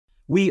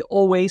We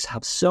always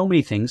have so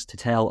many things to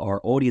tell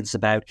our audience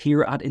about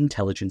here at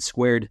Intelligence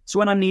Squared, so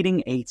when I'm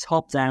needing a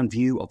top-down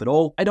view of it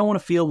all, I don't want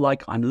to feel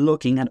like I'm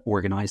looking at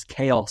organised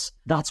chaos.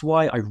 That's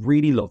why I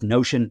really love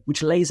Notion,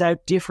 which lays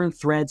out different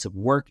threads of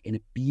work in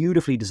a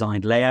beautifully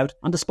designed layout,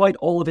 and despite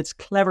all of its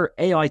clever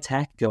AI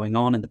tech going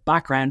on in the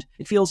background,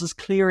 it feels as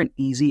clear and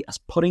easy as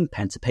putting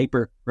pen to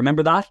paper.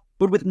 Remember that?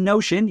 But with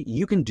Notion,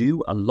 you can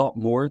do a lot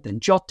more than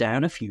jot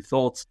down a few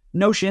thoughts.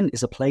 Notion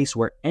is a place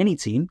where any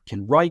team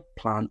can write,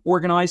 plan,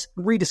 organise,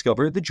 and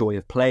rediscover the joy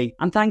of play.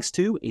 And thanks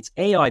to its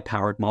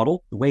AI-powered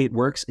model, the way it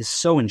works is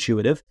so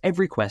intuitive,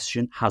 every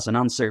question has an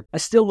answer. I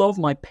still love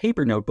my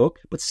paper notebook,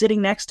 but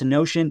sitting next to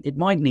Notion, it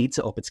might need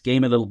to up its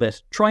game a little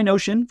bit. Try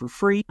Notion for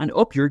free and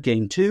up your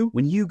game too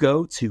when you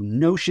go to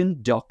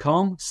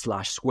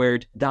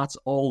notion.com/squared. That's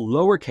all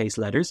lowercase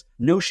letters,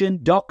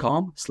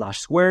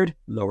 notion.com/squared,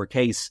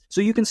 lowercase.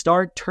 So you can start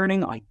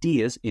turning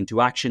ideas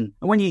into action.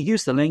 And when you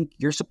use the link,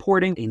 you're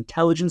supporting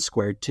Intelligence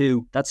Squared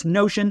too. That's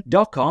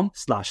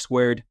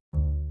notion.com/squared.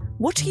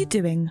 What are you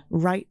doing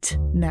right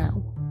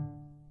now?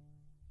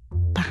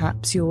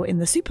 Perhaps you're in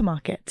the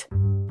supermarket.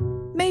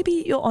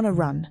 Maybe you're on a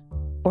run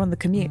or on the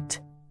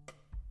commute.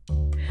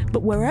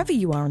 But wherever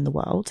you are in the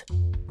world,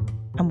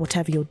 and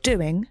whatever you're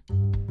doing,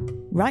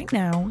 right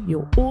now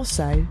you're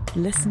also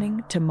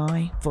listening to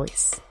my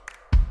voice.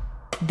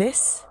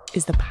 This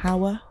is the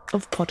power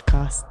of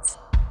podcasts.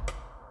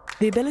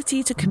 The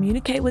ability to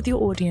communicate with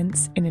your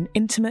audience in an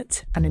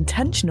intimate and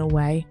intentional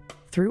way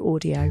through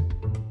audio.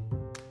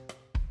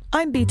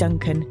 I'm Bea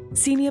Duncan,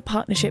 Senior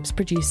Partnerships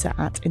Producer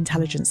at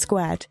Intelligence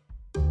Squared.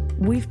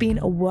 We've been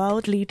a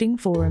world-leading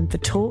forum for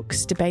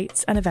talks,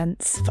 debates and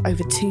events for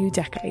over 2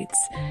 decades.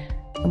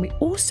 And we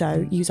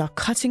also use our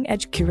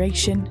cutting-edge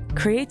curation,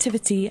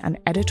 creativity and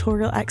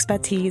editorial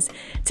expertise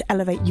to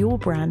elevate your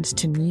brand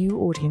to new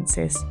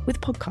audiences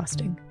with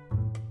podcasting.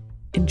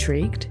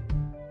 Intrigued?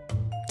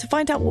 To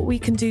find out what we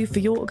can do for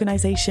your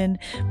organisation,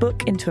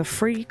 book into a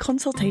free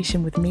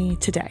consultation with me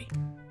today.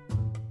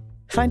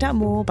 Find out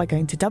more by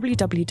going to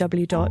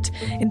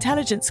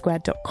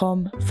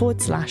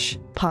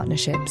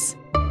www.intelligencesquared.com/partnerships.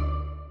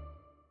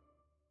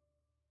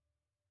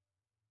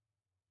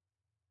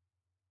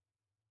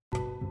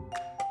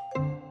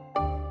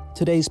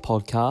 Today's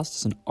podcast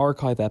is an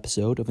archive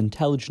episode of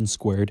Intelligence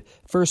Squared,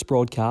 first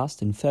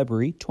broadcast in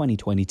February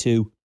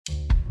 2022.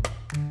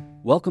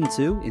 Welcome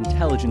to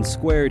Intelligence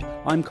Squared.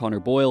 I'm Connor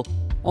Boyle.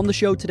 On the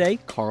show today,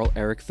 Carl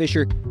Eric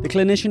Fisher, the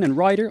clinician and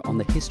writer on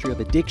the history of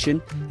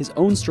addiction, his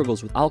own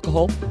struggles with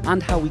alcohol,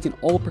 and how we can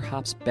all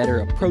perhaps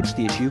better approach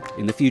the issue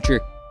in the future.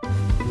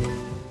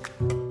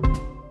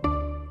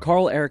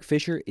 Carl Eric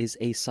Fisher is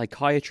a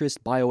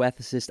psychiatrist,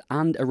 bioethicist,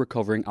 and a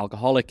recovering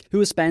alcoholic who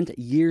has spent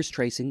years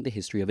tracing the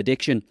history of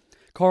addiction.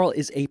 Carl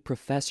is a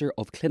professor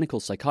of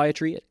clinical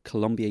psychiatry at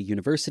Columbia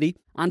University,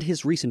 and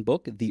his recent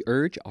book, The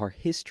Urge, Our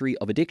History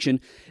of Addiction,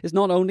 is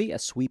not only a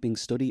sweeping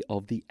study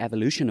of the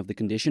evolution of the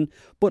condition,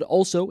 but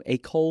also a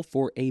call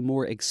for a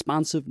more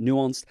expansive,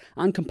 nuanced,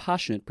 and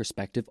compassionate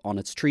perspective on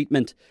its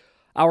treatment.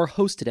 Our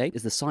host today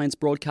is the science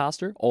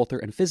broadcaster, author,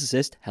 and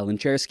physicist, Helen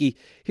Czerski.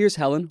 Here's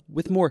Helen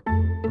with more.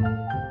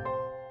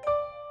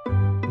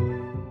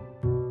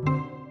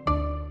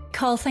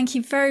 Carl, thank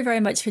you very, very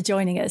much for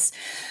joining us.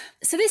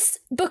 So this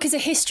book is a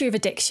history of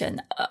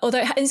addiction,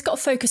 although it's got a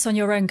focus on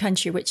your own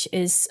country, which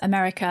is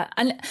America.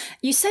 And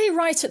you say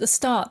right at the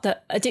start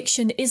that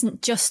addiction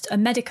isn't just a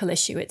medical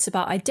issue. It's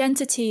about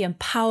identity and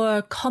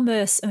power,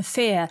 commerce and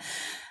fear.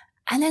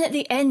 And then at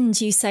the end,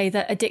 you say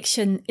that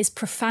addiction is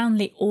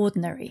profoundly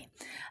ordinary.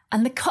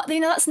 And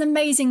that's an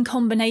amazing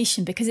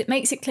combination because it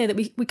makes it clear that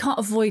we can't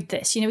avoid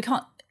this. We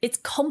can't. It's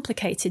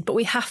complicated, but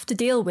we have to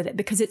deal with it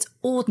because it's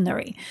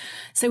ordinary.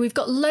 So we've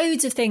got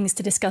loads of things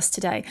to discuss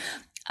today.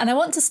 And I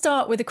want to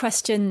start with a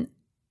question,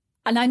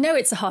 and I know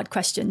it's a hard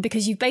question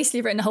because you've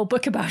basically written a whole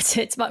book about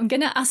it, but I'm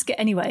going to ask it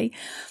anyway.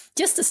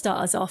 Just to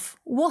start us off,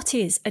 what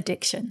is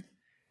addiction?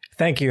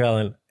 Thank you,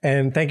 Helen.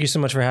 And thank you so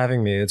much for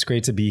having me. It's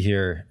great to be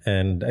here.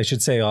 And I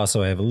should say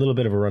also, I have a little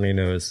bit of a runny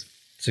nose,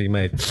 so you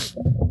might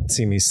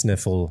see me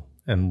sniffle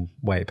and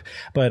wipe.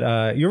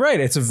 But you're right.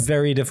 It's a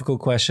very difficult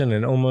question.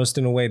 And almost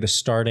in a way, the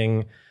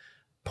starting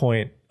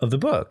point of the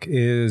book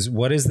is,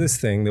 what is this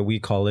thing that we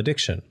call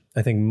addiction?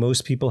 I think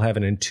most people have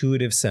an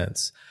intuitive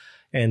sense,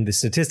 and the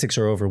statistics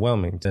are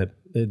overwhelming, that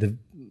the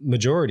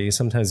majority,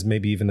 sometimes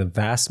maybe even the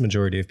vast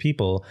majority of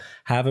people,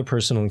 have a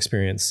personal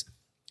experience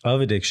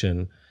of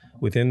addiction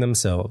within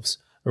themselves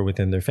or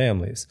within their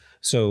families.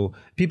 So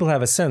people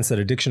have a sense that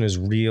addiction is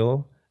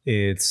real,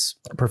 it's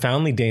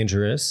profoundly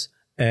dangerous,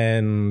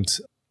 and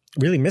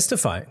really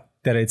mystifying,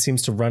 that it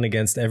seems to run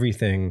against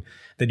everything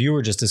that you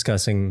were just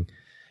discussing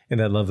in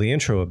that lovely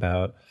intro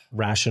about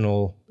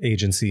rational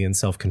agency and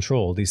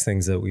self-control, these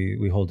things that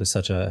we hold to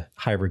such a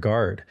high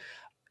regard.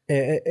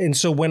 And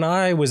so when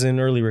I was in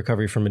early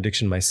recovery from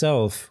addiction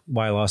myself,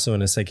 while also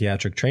in a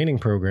psychiatric training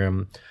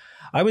program,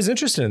 I was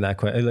interested in that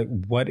question, like,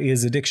 what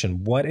is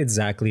addiction? What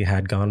exactly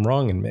had gone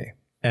wrong in me?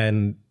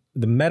 And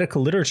the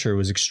medical literature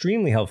was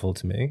extremely helpful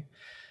to me.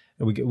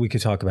 We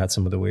could talk about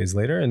some of the ways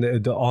later.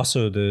 And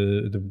also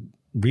the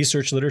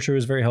research literature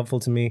was very helpful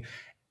to me.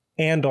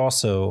 And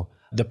also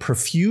the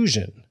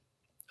profusion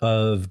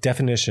of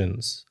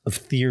definitions, of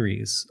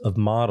theories, of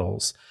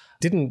models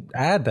didn't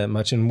add that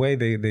much. In a way,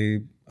 they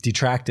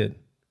detracted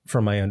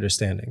from my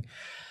understanding.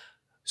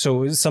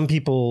 So some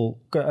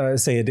people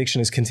say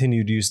addiction is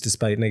continued use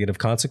despite negative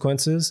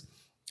consequences.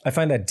 I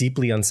find that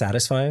deeply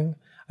unsatisfying.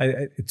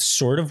 It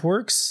sort of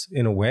works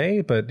in a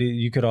way, but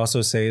you could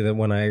also say that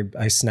when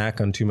I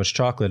snack on too much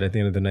chocolate at the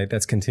end of the night,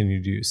 that's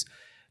continued use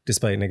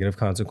despite negative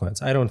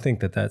consequence. I don't think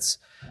that that's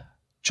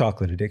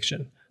chocolate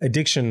addiction.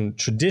 Addiction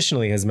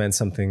traditionally has meant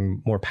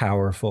something more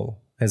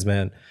powerful, has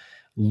meant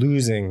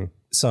losing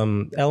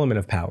some element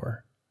of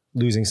power,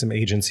 losing some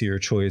agency or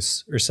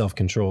choice or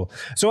self-control.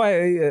 So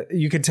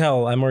you could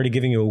tell I'm already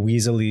giving you a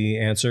weaselly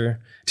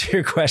answer to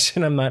your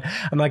question. I'm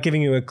not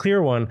giving you a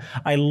clear one.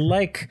 I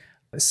like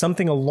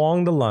something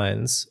along the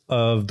lines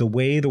of the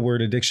way the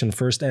word addiction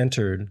first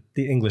entered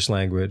the English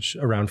language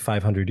around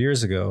 500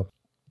 years ago,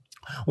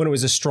 when it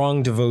was a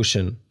strong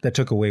devotion that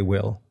took away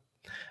will.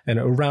 And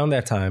around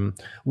that time,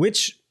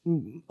 which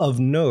of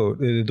note,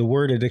 the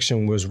word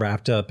addiction was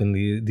wrapped up in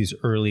these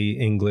early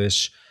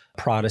English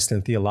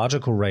Protestant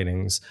theological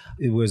writings.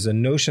 It was a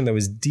notion that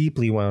was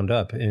deeply wound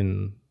up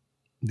in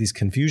these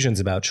confusions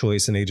about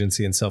choice and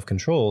agency and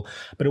self-control,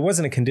 but it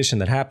wasn't a condition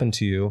that happened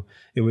to you.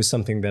 It was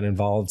something that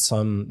involved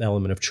some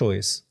element of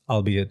choice,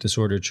 albeit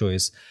disordered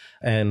choice,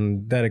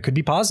 and that it could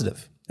be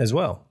positive as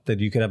well, that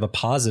you could have a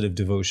positive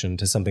devotion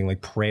to something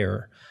like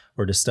prayer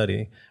or to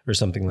study or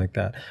something like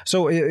that.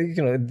 So,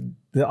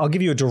 I'll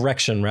give you a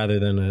direction rather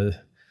than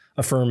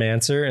a firm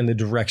answer, and the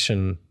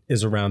direction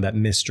is around that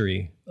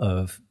mystery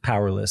of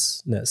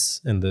powerlessness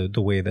and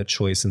the way that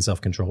choice and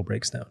self-control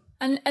breaks down.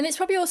 And it's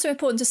probably also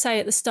important to say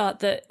at the start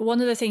that one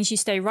of the things you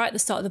say right at the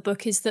start of the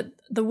book is that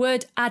the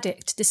word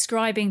addict,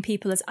 describing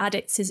people as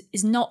addicts,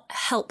 is not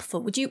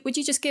helpful. Would you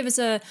just give us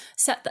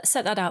set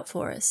that out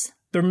for us?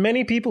 There are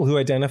many people who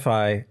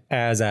identify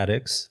as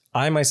addicts.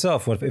 I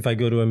myself, if I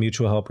go to a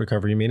mutual help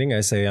recovery meeting,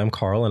 I say I'm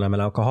Carl and I'm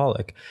an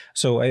alcoholic.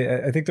 So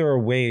I think there are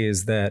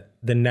ways that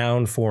the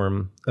noun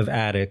form of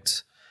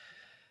addict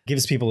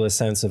gives people a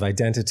sense of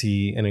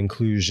identity and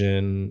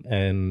inclusion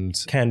and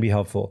can be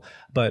helpful.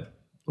 But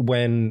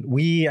when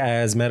we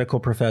as medical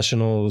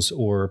professionals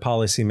or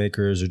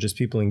policymakers or just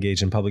people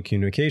engaged in public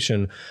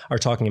communication are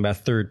talking about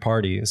third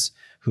parties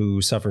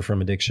who suffer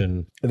from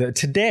addiction,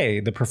 today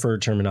the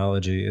preferred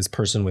terminology is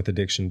person with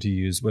addiction, to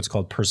use what's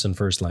called person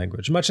first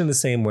language, much in the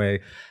same way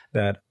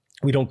that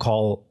we don't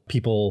call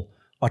people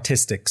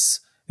autistics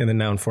in the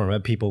noun form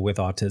of people with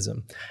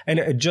autism.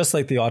 And just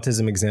like the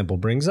autism example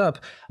brings up,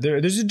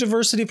 there's a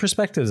diversity of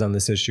perspectives on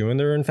this issue. And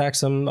there are, in fact,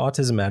 some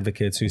autism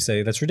advocates who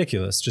say that's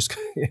ridiculous. Just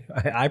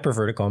I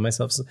prefer to call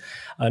myself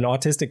an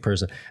autistic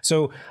person.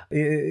 So,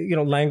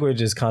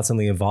 language is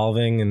constantly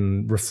evolving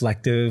and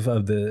reflective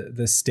of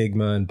the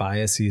stigma and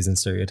biases and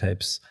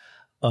stereotypes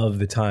of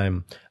the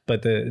time.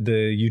 But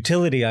the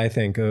utility, I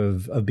think,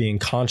 of being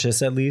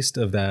conscious, at least,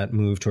 of that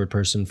move toward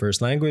person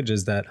first language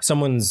is that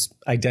someone's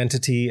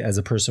identity as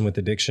a person with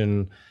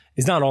addiction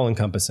is not all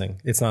encompassing.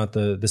 It's not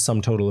the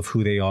sum total of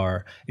who they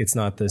are. It's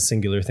not the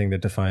singular thing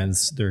that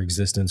defines their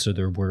existence or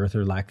their worth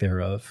or lack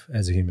thereof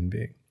as a human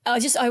being.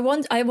 I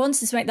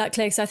wanted to make that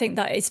clear because I think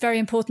that it's very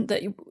important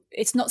that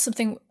it's not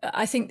something.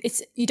 I think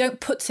you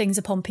don't put things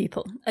upon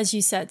people, as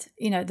you said.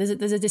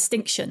 There's a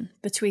distinction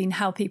between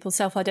how people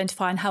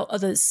self-identify and how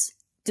others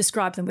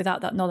describe them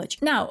without that knowledge.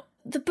 Now,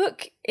 the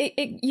book,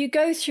 you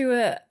go through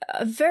a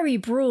very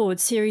broad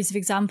series of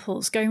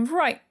examples going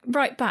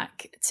right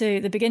back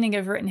to the beginning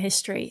of written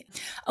history.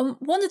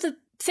 One of the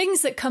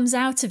things that comes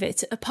out of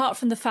it, apart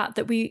from the fact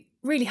that we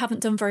really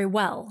haven't done very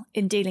well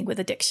in dealing with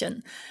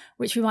addiction,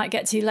 which we will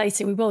get to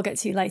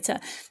later,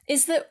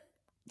 is that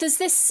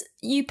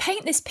you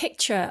paint this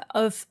picture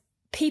of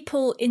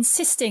people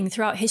insisting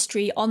throughout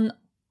history on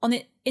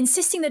it,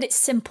 insisting that it's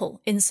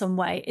simple in some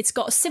way. It's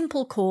got a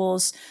simple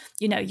cause,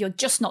 you're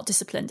just not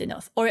disciplined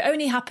enough, or it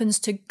only happens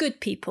to good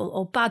people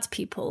or bad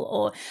people,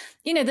 or,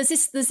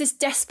 there's this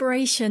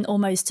desperation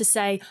almost to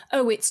say,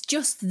 oh, it's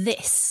just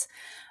this.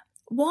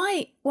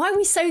 Why are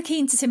we so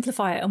keen to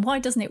simplify it, and why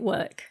doesn't it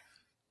work?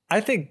 I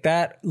think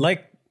that,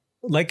 like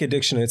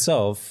addiction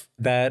itself,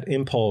 that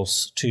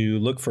impulse to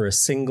look for a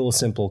single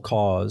simple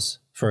cause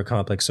for a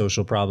complex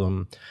social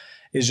problem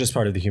is just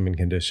part of the human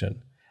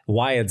condition.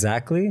 Why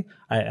exactly?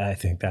 I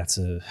think that's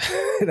an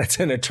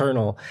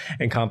eternal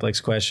and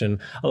complex question.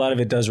 A lot of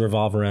it does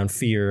revolve around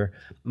fear.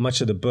 Much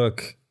of the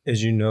book,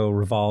 as you know,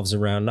 revolves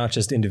around not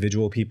just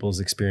individual people's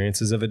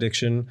experiences of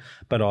addiction,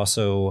 but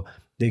also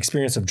the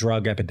experience of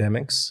drug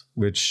epidemics,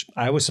 which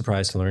I was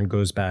surprised to learn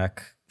goes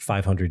back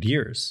 500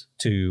 years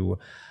to,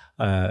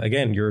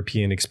 again,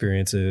 European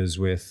experiences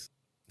with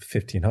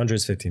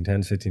 1500s,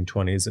 1510s,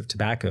 1520s of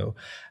tobacco.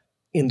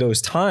 In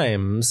those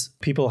times,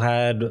 people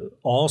had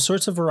all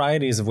sorts of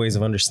varieties of ways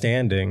of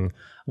understanding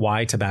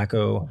why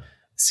tobacco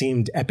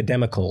seemed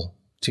epidemical,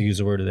 to use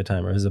a word at the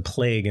time, or as a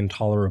plague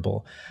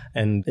intolerable.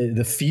 And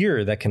the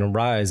fear that can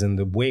arise in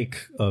the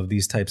wake of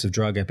these types of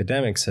drug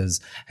epidemics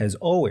has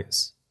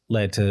always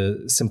led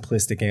to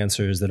simplistic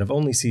answers that have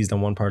only seized on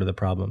one part of the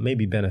problem, may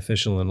be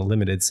beneficial in a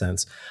limited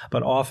sense,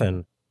 but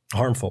often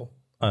harmful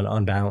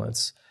on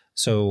balance.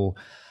 So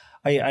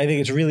I think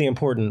it's really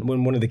important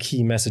when one of the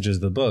key messages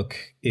of the book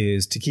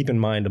is to keep in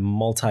mind a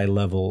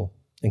multi-level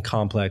and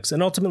complex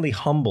and ultimately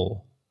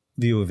humble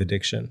view of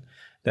addiction,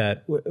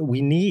 that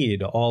we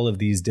need all of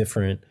these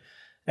different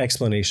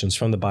explanations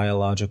from the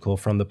biological,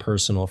 from the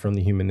personal, from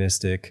the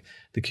humanistic,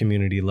 the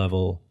community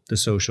level, the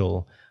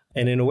social,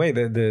 and in a way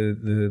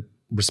the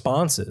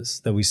responses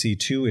that we see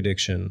to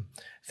addiction,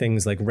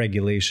 things like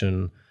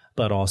regulation,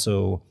 but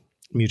also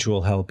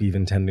mutual help,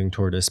 even tending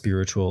toward a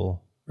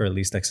spiritual or at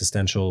least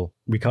existential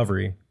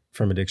recovery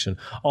from addiction.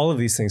 All of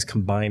these things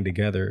combine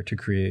together to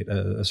create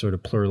a sort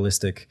of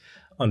pluralistic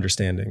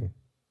understanding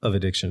of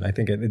addiction. I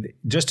think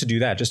just to do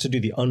that, just to do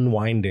the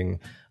unwinding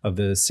of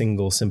the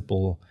single,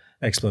 simple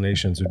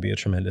explanations would be a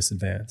tremendous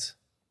advance.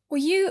 Well,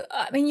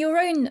 your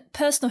own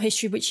personal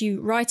history, which you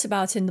write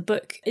about in the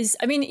book, is,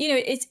 I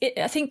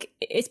think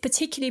it's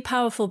particularly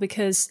powerful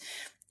because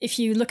if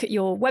you look at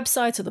your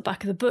website or the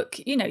back of the book,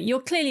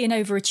 you're clearly an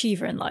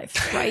overachiever in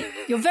life, right?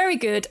 You're very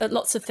good at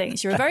lots of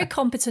things. You're a very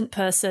competent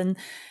person.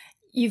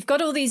 You've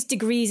got all these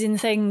degrees in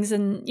things,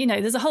 and,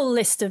 there's a whole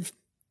list of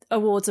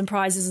awards and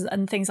prizes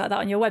and things like that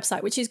on your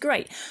website, which is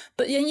great.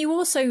 But then you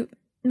also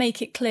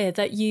make it clear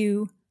that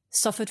you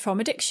suffered from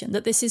addiction,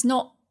 that this is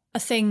not a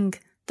thing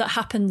that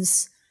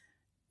happens,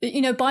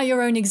 by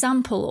your own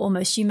example,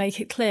 almost, you make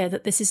it clear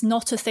that this is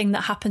not a thing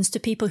that happens to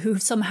people who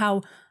have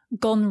somehow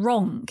gone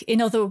wrong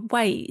in other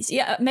ways.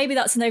 Yeah, maybe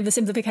that's an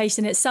oversimplification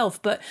in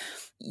itself, but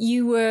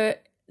you were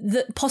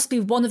possibly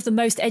one of the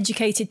most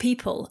educated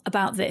people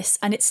about this,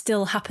 and it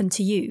still happened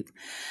to you.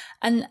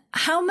 And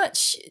how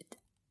much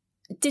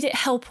did it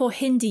help or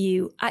hinder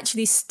you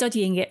actually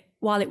studying it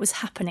while it was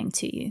happening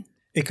to you?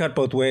 It cut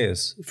both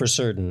ways, for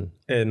certain.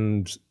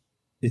 And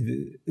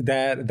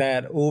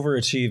that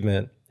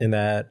overachievement and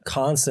that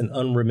constant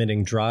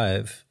unremitting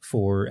drive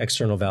for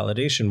external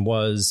validation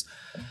was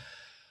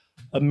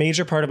a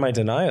major part of my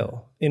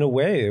denial. In a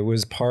way, it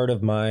was part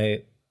of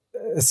my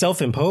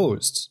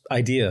self-imposed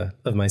idea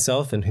of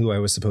myself and who I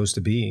was supposed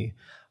to be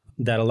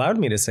that allowed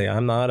me to say,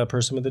 I'm not a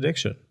person with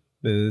addiction.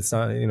 It's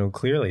not,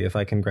 clearly, if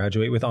I can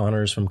graduate with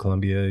honors from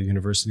Columbia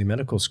University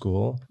Medical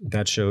School,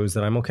 that shows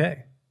that I'm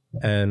okay.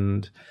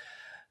 And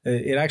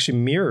it actually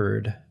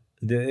mirrored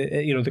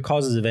the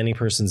causes of any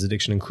person's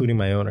addiction, including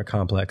my own, are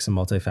complex and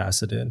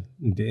multifaceted,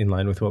 in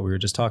line with what we were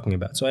just talking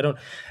about. So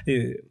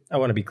I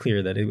want to be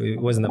clear that it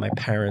wasn't that my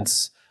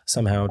parents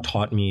somehow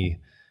taught me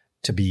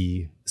to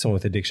be someone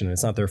with addiction.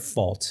 It's not their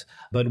fault.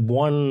 But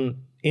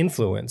one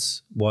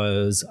influence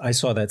was I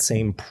saw that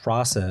same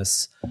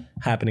process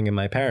happening in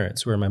my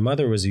parents, where my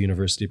mother was a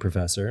university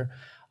professor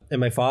and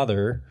my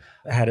father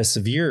had a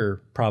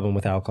severe problem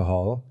with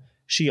alcohol.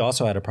 She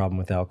also had a problem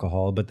with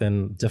alcohol, but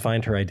then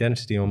defined her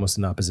identity almost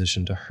in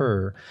opposition to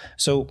her.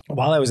 So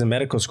while I was in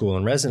medical school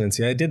and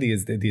residency, I did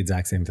the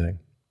exact same thing.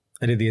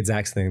 I did the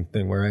exact same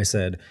thing where I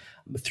said,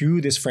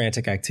 through this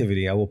frantic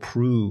activity, I will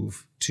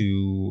prove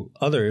to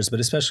others, but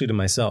especially to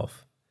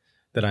myself,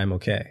 that I'm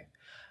okay.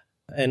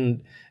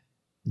 And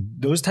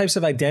those types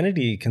of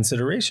identity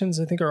considerations,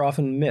 I think, are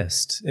often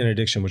missed in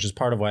addiction, which is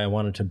part of why I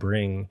wanted to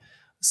bring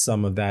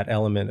some of that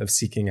element of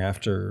seeking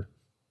after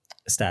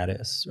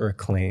status or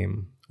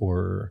acclaim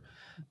or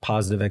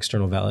positive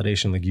external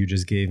validation like you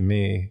just gave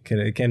me.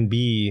 It can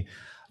be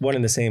one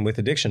and the same with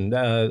addiction.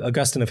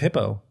 Augustine of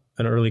Hippo,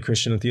 an early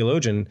Christian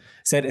theologian,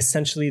 said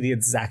essentially the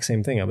exact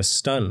same thing. I was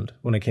stunned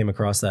when I came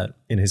across that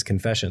in his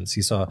Confessions.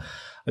 He saw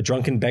a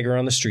drunken beggar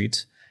on the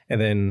street, and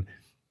then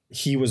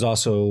he was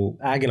also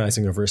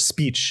agonizing over a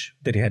speech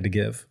that he had to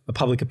give, a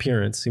public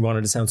appearance. He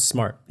wanted to sound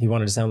smart. He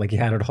wanted to sound like he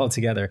had it all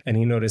together. And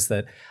he noticed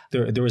that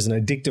there was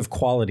an addictive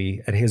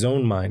quality at his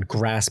own mind,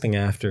 grasping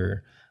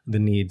after the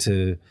need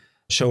to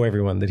show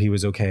everyone that he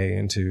was okay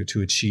and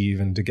to achieve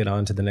and to get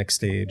on to the next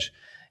stage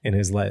in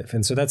his life.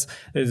 And so that's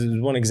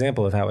one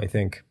example of how I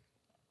think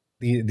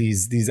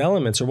these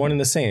elements are one and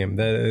the same.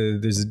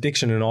 There's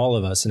addiction in all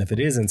of us. And if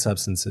it is in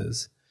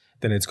substances,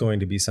 then it's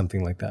going to be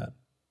something like that.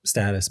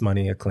 Status,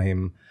 money,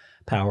 acclaim,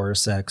 power,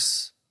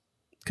 sex,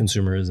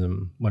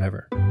 consumerism,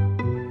 whatever.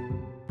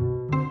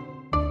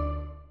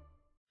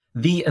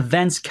 The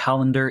events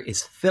calendar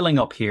is filling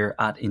up here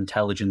at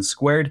Intelligence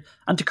Squared,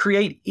 and to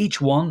create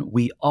each one,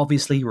 we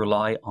obviously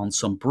rely on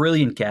some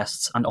brilliant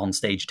guests and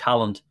onstage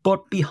talent.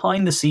 But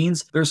behind the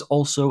scenes, there's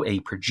also a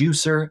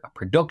producer, a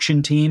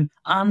production team,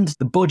 and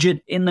the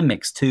budget in the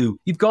mix too.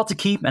 You've got to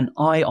keep an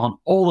eye on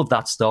all of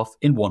that stuff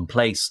in one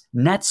place.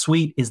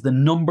 NetSuite is the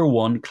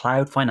 #1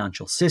 cloud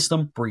financial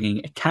system,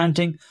 bringing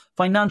accounting,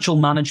 financial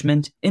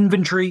management,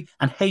 inventory,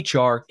 and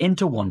HR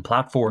into one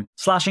platform,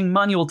 slashing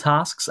manual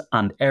tasks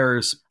and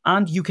errors.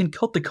 And you can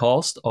cut the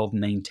cost of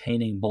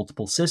maintaining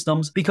multiple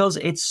systems because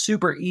it's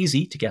super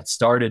easy to get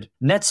started.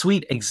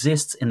 NetSuite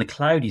exists in the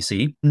cloud, you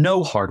see,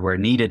 no hardware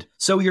needed,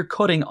 so you're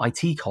cutting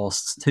IT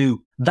costs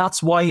too.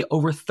 That's why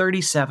over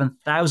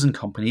 37,000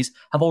 companies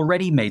have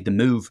already made the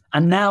move.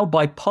 And now,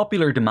 by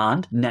popular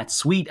demand,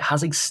 NetSuite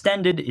has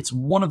extended its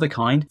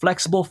one-of-a-kind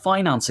flexible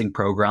financing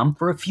program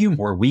for a few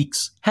more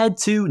weeks. Head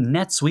to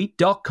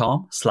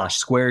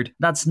netsuite.com/squared.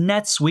 That's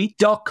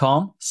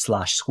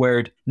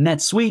netsuite.com/squared.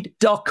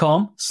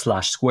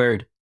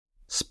 netsuite.com/squared.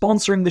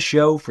 Sponsoring the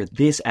show for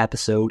this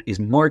episode is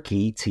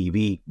Marquee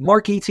TV.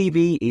 Marquee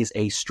TV is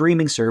a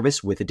streaming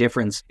service with a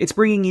difference. It's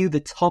bringing you the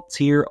top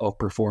tier of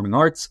performing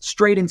arts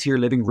straight into your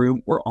living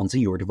room or onto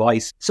your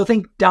device. So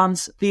think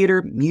dance,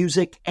 theatre,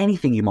 music,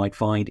 anything you might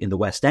find in the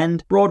West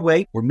End,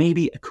 Broadway, or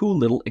maybe a cool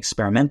little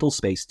experimental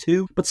space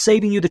too, but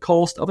saving you the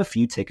cost of a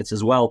few tickets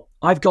as well.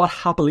 I've got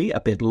happily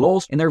a bit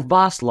lost in their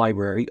vast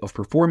library of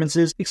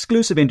performances,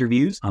 exclusive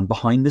interviews, and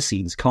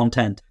behind-the-scenes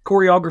content.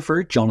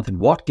 Choreographer Jonathan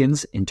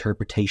Watkins'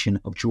 interpretation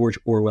of George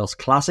Orwell's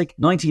classic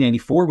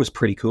 1984 was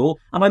pretty cool,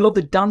 and I love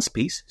the dance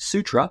piece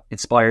Sutra,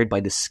 inspired by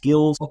the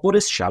skills of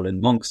Buddhist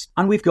Shaolin monks.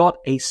 And we've got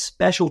a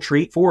special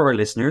treat for our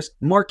listeners.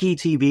 Marquee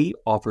TV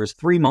offers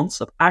 3 months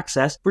of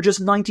access for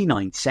just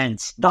 99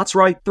 cents. That's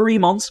right, 3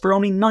 months for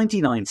only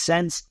 99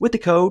 cents. With the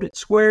code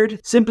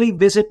SQUARED, simply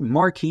visit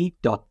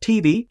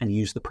marquee.tv and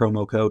use the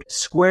promo code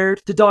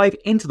SQUARED to dive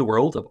into the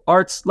world of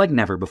arts like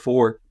never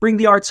before. Bring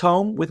the arts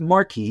home with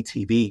Marquee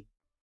TV.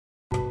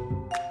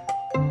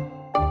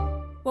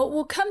 Well,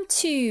 we'll come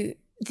to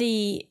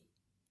the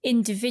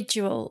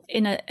individual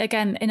in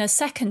a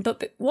second,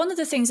 but one of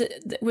the things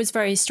that was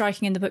very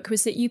striking in the book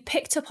was that you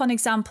picked up on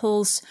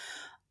examples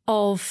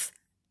of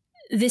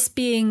this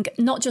being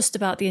not just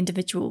about the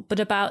individual, but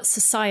about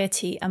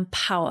society and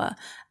power.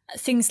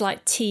 Things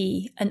like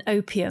tea and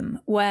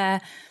opium,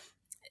 where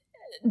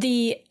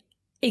the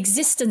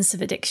existence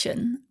of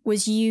addiction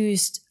was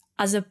used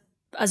as a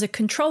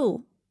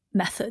control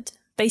method,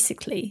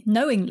 basically,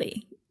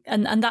 knowingly.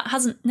 And that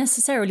hasn't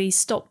necessarily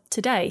stopped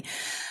today.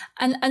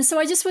 And so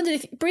I just wondered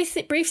if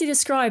briefly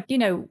describe,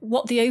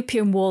 what the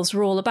opium wars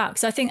were all about,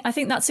 because I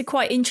think that's a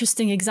quite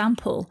interesting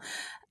example.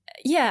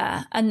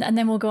 Yeah, and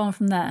then we'll go on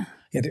from there.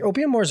 Yeah, the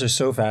opium wars are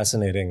so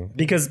fascinating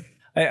because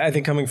I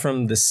think coming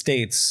from the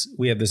States,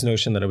 we have this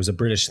notion that it was a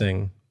British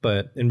thing.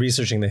 But in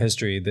researching the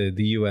history,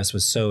 the US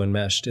was so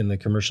enmeshed in the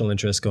commercial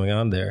interests going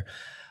on there.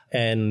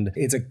 And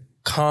it's a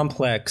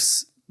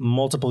complex,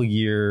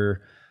 there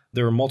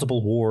were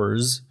multiple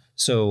wars.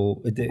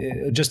 So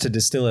just to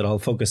distill it, I'll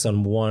focus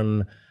on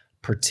one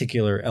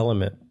particular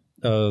element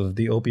of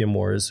the opium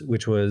wars,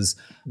 which was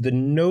the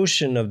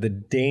notion of the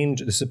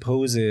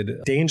supposed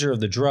danger of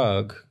the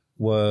drug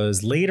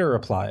was later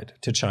applied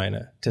to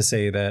China to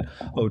say that,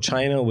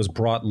 China was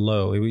brought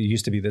low. It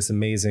used to be this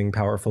amazing,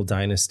 powerful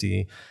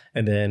dynasty.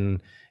 And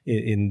then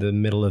in the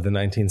middle of the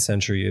 19th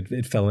century,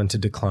 it fell into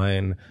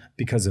decline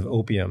because of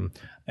opium.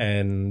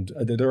 And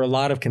there are a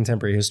lot of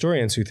contemporary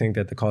historians who think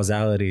that the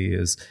causality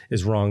is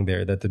wrong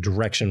there, that the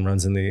direction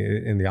runs in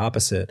the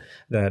opposite,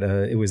 that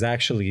it was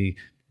actually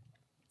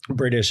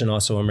British and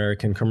also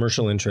American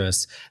commercial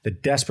interests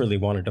that desperately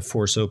wanted to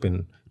force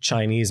open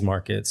Chinese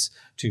markets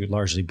to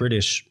largely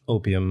British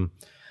opium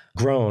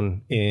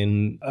grown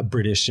in a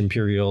British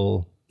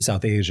imperial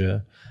South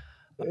Asia.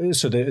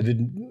 So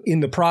in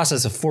the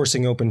process of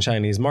forcing open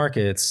Chinese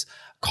markets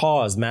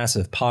caused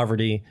massive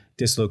poverty,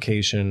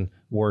 dislocation,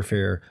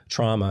 warfare,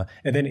 trauma.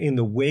 And then in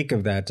the wake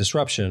of that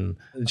disruption,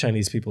 the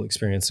Chinese people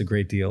experienced a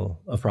great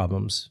deal of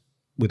problems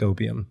with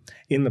opium.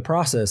 In the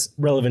process,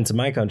 relevant to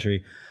my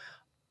country,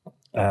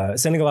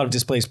 sending a lot of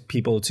displaced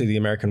people to the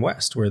American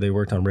West, where they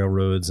worked on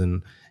railroads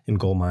and in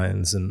gold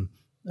mines and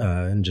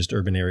just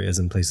urban areas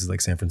in places like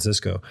San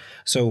Francisco.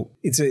 So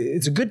it's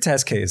a good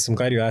test case. I'm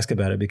glad you asked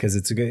about it because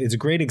it's a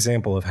great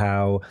example of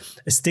how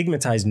a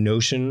stigmatized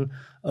notion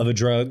of a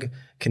drug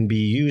can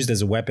be used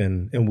as a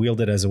weapon and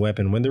wielded as a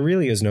weapon when there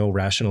really is no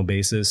rational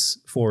basis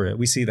for it.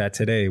 We see that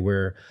today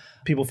where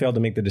people fail to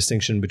make the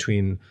distinction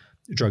between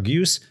drug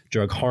use,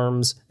 drug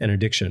harms, and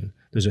addiction.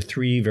 Those are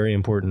three very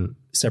important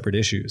separate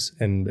issues.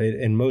 And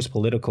in most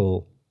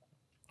political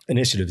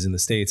initiatives in the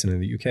States and in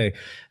the UK,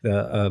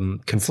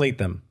 conflate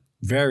them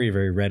very,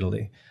 very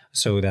readily,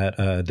 so that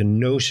the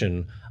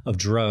notion of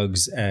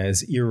drugs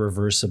as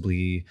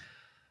irreversibly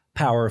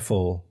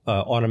powerful,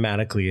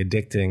 automatically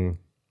addicting,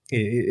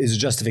 is a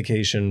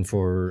justification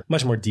for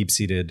much more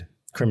deep-seated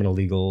criminal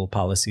legal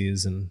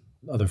policies and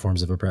other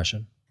forms of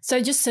oppression. So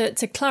just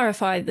to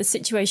clarify the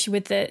situation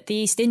with the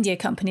East India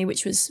Company,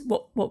 which was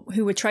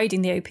who were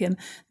trading the opium,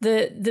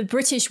 the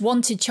British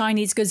wanted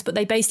Chinese goods, but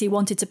they basically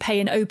wanted to pay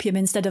in opium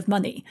instead of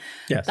money.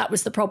 Yes. That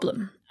was the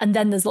problem. And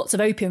then there's lots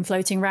of opium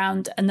floating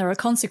around and there are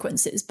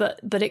consequences, but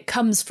it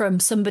comes from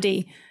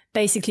somebody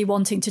basically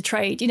wanting to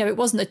trade. It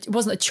wasn't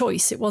a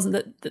choice. It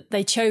wasn't that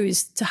they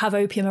chose to have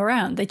opium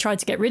around. They tried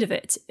to get rid of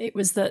it. It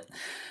was that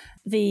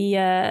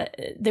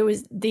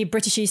the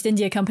British East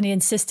India Company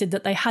insisted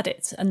that they had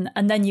it,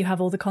 and then you have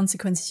all the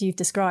consequences you've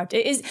described.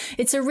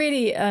 It's a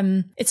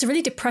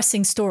really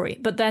depressing story,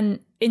 but then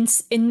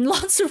in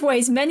lots of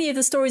ways many of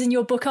the stories in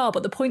your book are,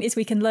 but the point is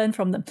we can learn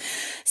from them.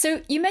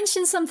 So you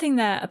mentioned something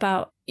there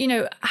about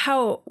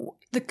how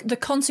the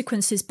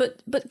consequences,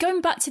 but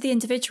going back to the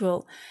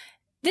individual,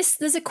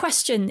 There's a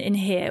question in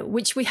here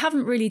which we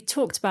haven't really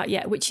talked about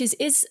yet, which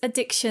is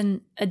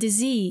addiction a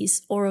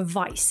disease or a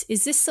vice?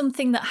 Is this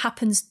something that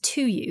happens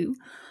to you,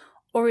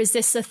 or is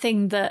this a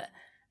thing that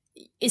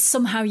is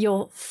somehow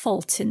your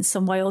fault in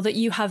some way, or that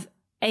you have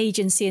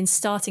agency in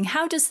starting?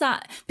 How does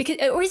that,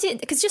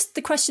 because just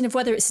the question of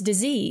whether it's a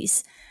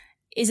disease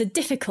is a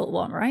difficult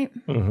one, right?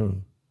 Mm-hmm.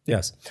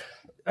 Yes.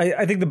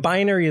 I think the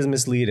binary is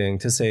misleading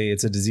to say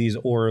it's a disease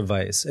or a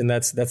vice. And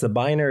that's the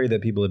binary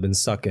that people have been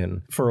stuck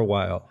in for a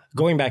while.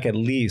 Going back at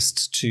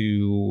least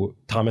to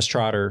Thomas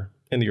Trotter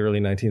in the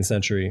early 19th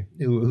century,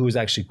 who was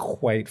actually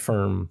quite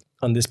firm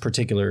on this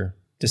particular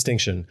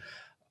distinction.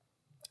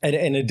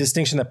 And a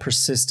distinction that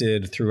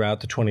persisted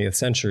throughout the 20th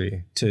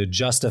century to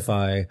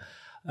justify,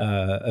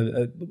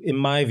 in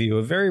my view,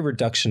 a very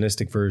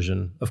reductionistic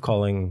version of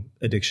calling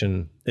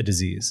addiction a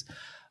disease.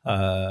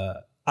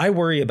 I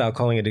worry about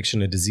calling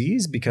addiction a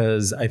disease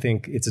because I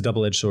think it's a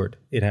double-edged sword.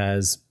 It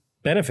has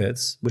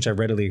benefits, which I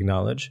readily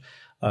acknowledge.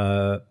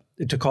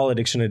 To call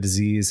addiction a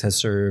disease has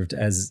served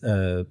as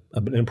an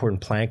important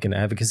plank in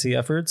advocacy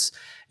efforts.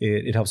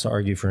 It helps to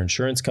argue for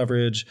insurance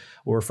coverage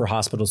or for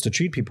hospitals to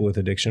treat people with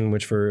addiction,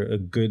 which for a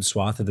good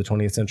swath of the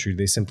 20th century,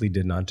 they simply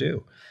did not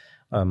do,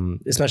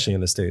 especially in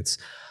the States.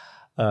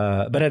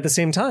 But at the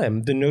same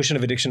time, the notion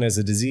of addiction as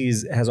a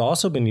disease has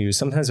also been used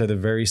sometimes by the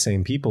very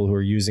same people who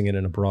are using it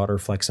in a broader,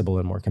 flexible,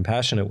 and more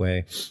compassionate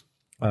way.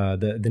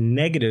 The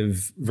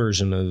negative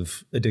version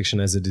of addiction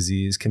as a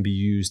disease can be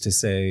used to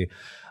say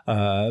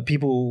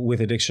people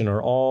with addiction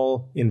are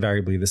all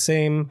invariably the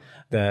same,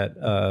 that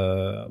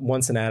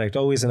once an addict,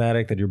 always an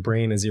addict, that your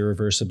brain is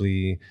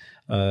irreversibly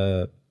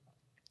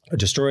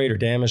destroyed or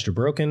damaged or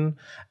broken.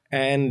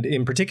 And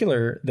in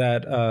particular,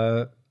 that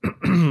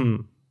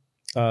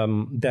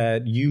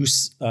that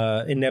use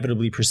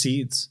inevitably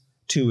proceeds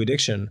to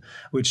addiction,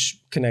 which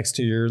connects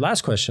to your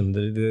last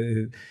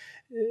question.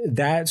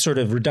 That sort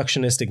of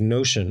reductionistic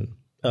notion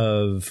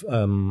of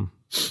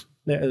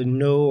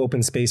no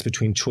open space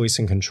between choice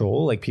and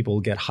control, like people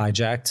get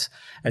hijacked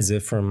as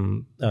if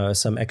from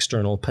some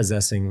external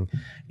possessing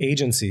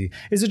agency,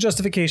 is a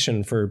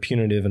justification for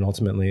punitive and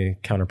ultimately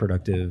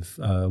counterproductive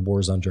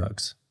wars on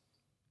drugs.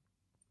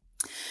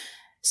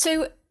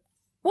 So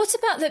what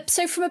about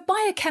so from a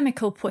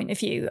biochemical point of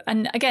view,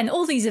 and again,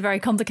 all these are very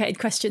complicated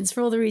questions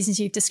for all the reasons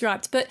you've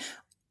described, but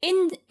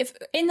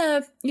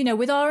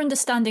with our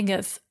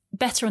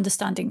better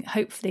understanding,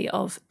 hopefully,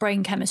 of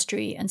brain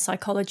chemistry and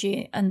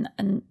psychology and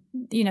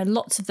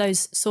lots of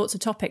those sorts of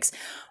topics,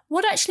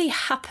 what actually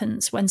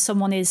happens when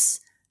someone is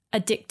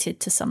addicted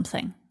to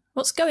something?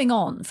 What's going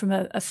on from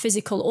a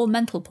physical or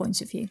mental point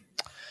of view?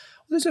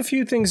 There's a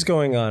few things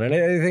going on. And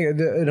I think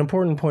an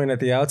important point at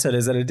the outset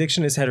is that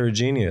addiction is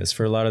heterogeneous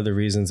for a lot of the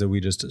reasons that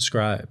we just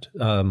described.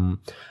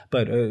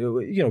 But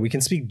we can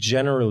speak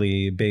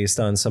generally based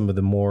on some of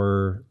the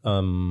more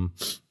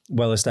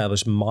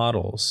well-established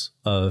models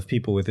of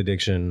people with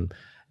addiction,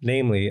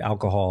 namely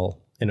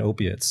alcohol and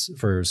opiates,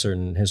 for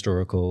certain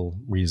historical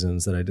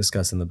reasons that I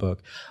discuss in the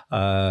book.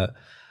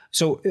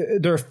 So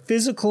there are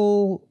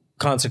physical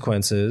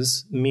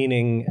consequences,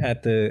 meaning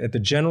at the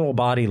general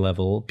body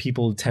level,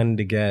 people tend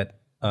to get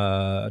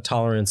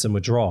tolerance and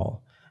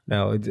withdrawal.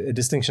 Now, a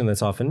distinction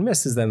that's often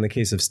missed is that in the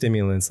case of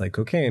stimulants like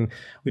cocaine,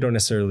 we don't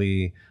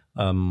necessarily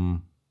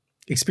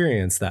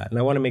experience that. And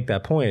I want to make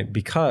that point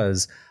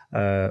because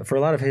for a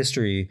lot of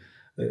history,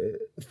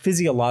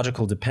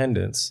 physiological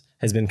dependence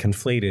has been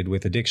conflated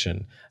with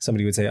addiction.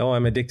 Somebody would say, oh,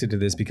 I'm addicted to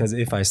this because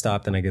if I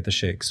stop, then I get the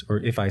shakes. Or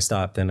if I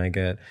stop, then I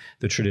get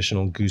the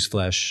traditional goose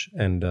flesh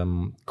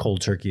and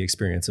cold turkey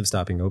experience of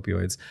stopping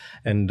opioids.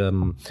 And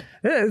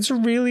it's a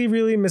really,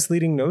 really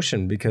misleading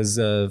notion because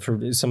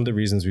for some of the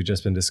reasons we've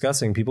just been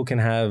discussing, people can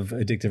have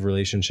addictive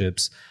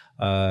relationships,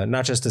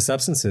 not just to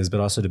substances, but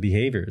also to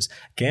behaviors.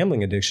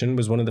 Gambling addiction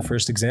was one of the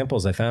first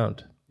examples I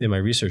found in my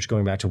research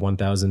going back to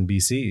 1000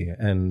 BC.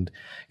 And,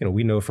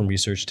 we know from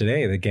research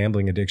today that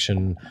gambling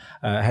addiction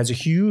has a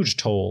huge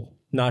toll,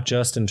 not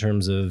just in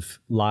terms of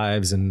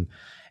lives and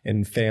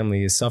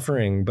families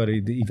suffering, but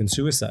even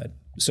suicide.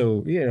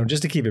 So,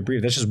 just to keep it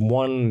brief, that's just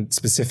one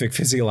specific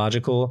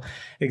physiological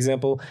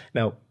example.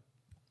 Now,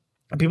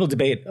 people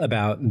debate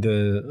about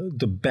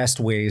the best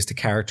ways to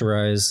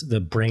characterize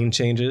the brain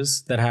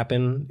changes that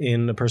happen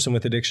in a person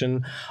with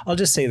addiction. I'll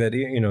just say that,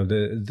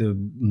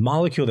 the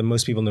molecule that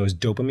most people know is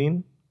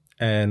dopamine.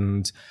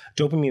 And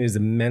dopamine is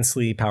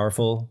immensely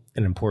powerful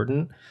and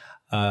important.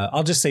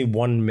 I'll just say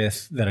one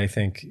myth that I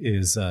think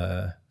is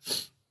a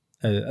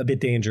bit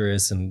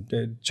dangerous and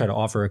try to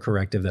offer a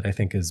corrective that I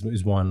think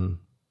is one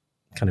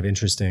kind of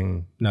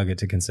interesting nugget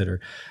to consider,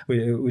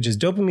 which is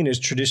dopamine is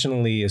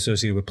traditionally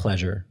associated with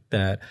pleasure.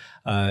 That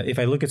if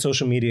I look at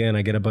social media and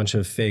I get a bunch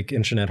of fake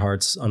internet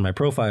hearts on my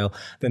profile,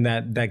 then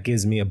that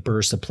gives me a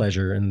burst of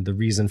pleasure. And the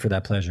reason for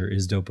that pleasure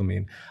is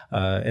dopamine.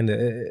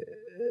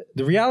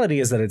 The reality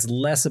is that it's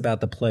less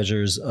about the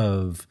pleasures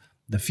of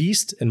the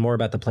feast and more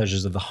about the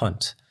pleasures of the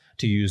hunt,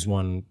 to use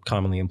one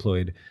commonly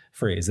employed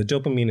phrase. That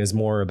dopamine is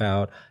more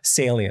about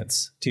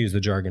salience, to use the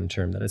jargon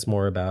term, that it's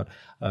more about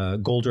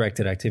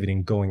goal-directed activity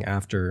and going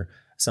after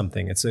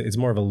something. It's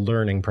more of a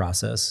learning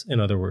process, in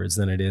other words,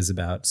 than it is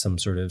about some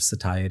sort of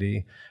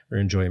satiety or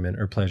enjoyment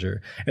or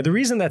pleasure. And the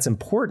reason that's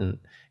important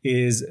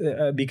is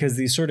because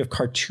these sort of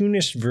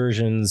cartoonish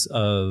versions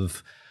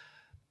of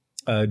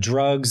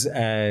drugs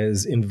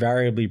as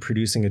invariably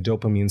producing a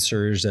dopamine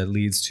surge that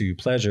leads to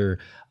pleasure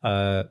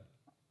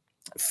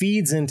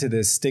feeds into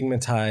this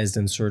stigmatized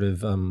and sort of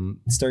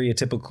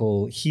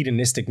stereotypical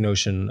hedonistic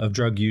notion of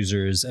drug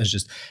users as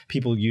just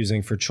people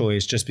using for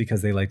choice just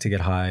because they like to get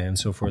high and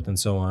so forth and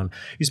so on.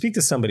 You speak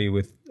to somebody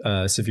with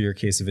a severe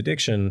case of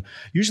addiction,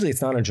 usually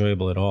it's not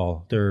enjoyable at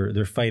all.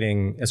 They're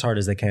fighting as hard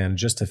as they can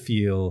just to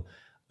feel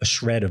a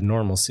shred of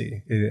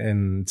normalcy.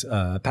 And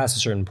past a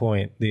certain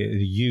point, the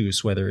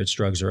use, whether it's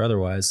drugs or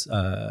otherwise,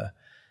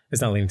 is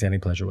not leading to any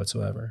pleasure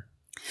whatsoever.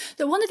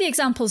 One of the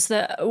examples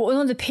one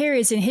of the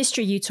periods in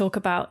history you talk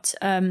about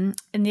in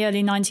the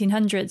early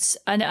 1900s,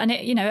 and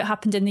it, it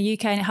happened in the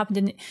UK and it happened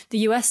in the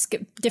US,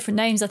 different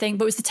names, I think,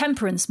 but it was the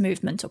temperance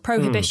movement or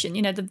prohibition,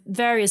 the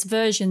various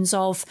versions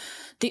of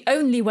the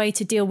only way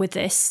to deal with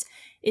this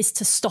is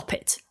to stop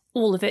it,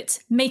 all of it,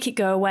 make it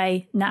go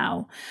away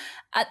now.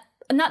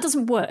 And that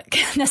doesn't work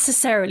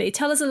necessarily.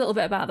 Tell us a little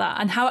bit about that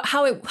and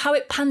how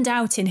it panned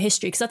out in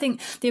history, because I think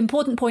the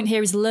important point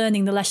here is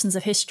learning the lessons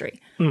of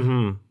history.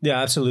 Mm-hmm. Yeah,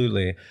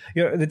 absolutely.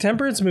 The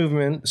temperance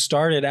movement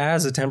started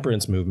as a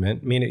temperance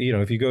movement. I mean,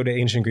 if you go to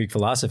ancient Greek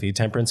philosophy,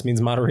 temperance means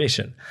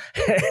moderation,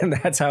 and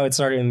that's how it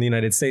started in the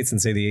United States in,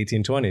 say, the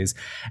 1820s.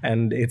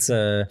 And it's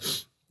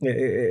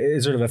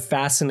sort of a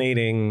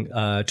fascinating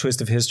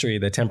twist of history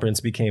that temperance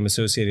became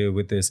associated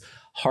with this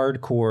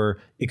hardcore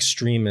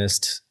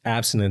extremist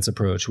abstinence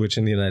approach, which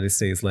in the United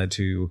States led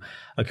to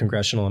a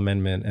congressional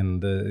amendment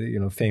and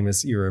the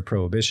famous era of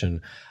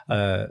prohibition.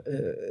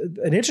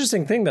 An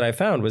interesting thing that I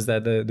found was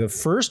that the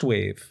first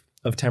wave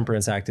of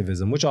temperance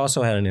activism, which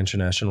also had an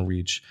international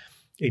reach,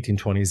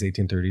 1820s,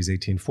 1830s,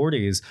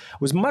 1840s,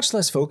 was much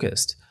less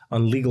focused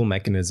on legal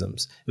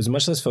mechanisms. It was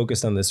much less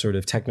focused on this sort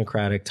of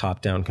technocratic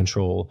top-down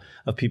control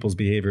of people's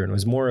behavior. And it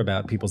was more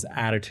about people's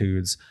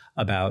attitudes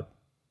about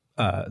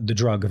the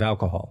drug of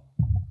alcohol,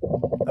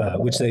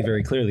 which they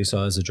very clearly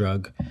saw as a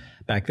drug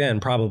back then,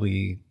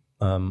 probably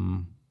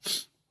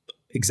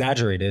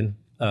exaggerated,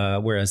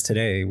 whereas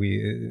today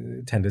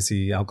we tend to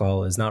see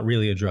alcohol as not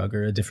really a drug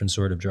or a different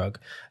sort of drug.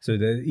 So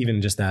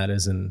even just that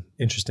is an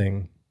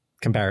interesting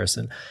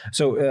comparison.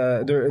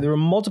 So there were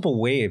multiple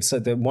waves. So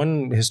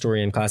one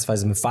historian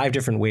classifies them in 5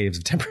 different waves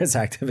of temperance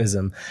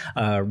activism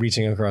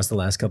reaching across the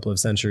last couple of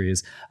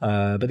centuries.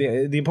 But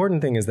the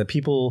important thing is that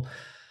people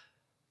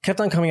kept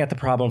on coming at the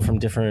problem from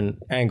different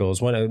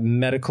angles. One,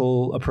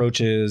 medical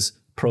approaches,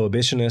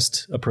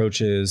 prohibitionist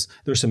approaches.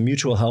 There's some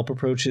mutual help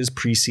approaches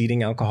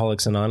preceding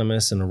Alcoholics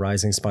Anonymous and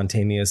arising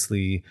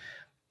spontaneously,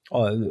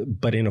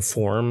 but in a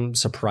form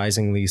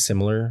surprisingly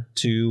similar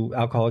to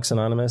Alcoholics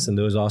Anonymous, and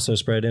those also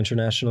spread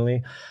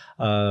internationally.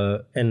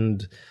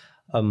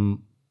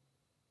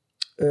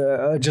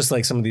 Just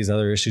like some of these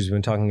other issues we've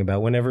been talking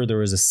about, whenever there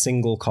was a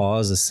single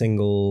cause, a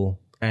single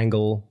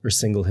angle, or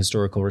single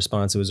historical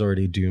response, it was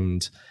already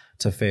doomed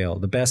to fail.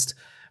 The best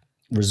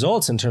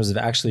results in terms of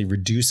actually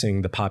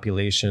reducing the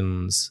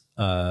population's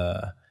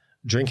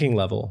drinking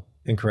level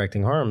in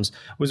correcting harms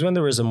was when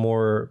there was a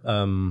more, I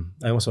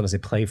almost want to say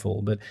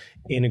playful, but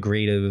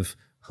integrative,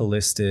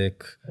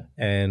 holistic,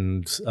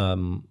 and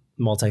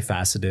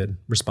multifaceted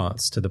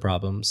response to the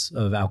problems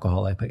of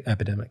alcohol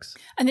epidemics.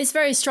 And it's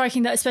very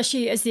striking that,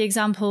 especially as the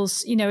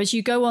examples, as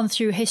you go on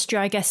through history,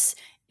 I guess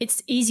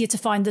it's easier to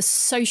find the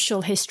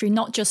social history,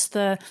 not just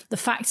the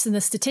facts and the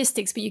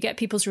statistics, but you get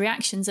people's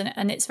reactions.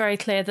 And it's very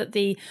clear that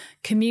the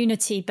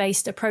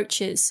community-based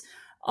approaches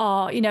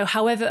are,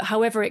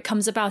 however it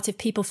comes about, if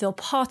people feel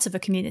part of a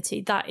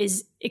community, that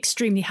is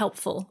extremely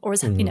helpful, or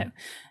is,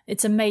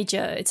 it's a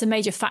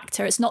major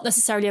factor. It's not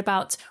necessarily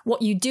about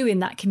what you do in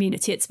that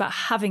community. It's about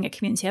having a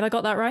community. Have I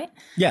got that right?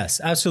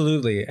 Yes,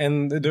 absolutely.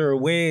 And there are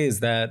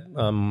ways that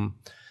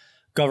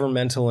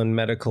governmental and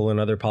medical and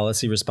other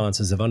policy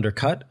responses have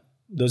undercut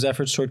those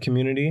efforts toward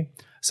community,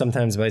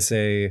 sometimes by,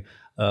 say,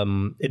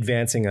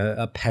 advancing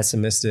a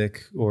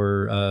pessimistic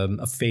or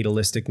a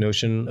fatalistic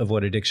notion of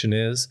what addiction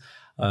is.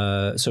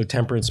 So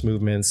temperance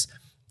movements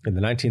in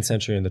the 19th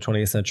century and the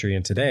 20th century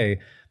and today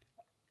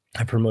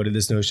have promoted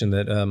this notion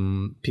that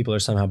people are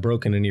somehow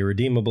broken and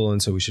irredeemable,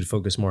 and so we should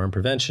focus more on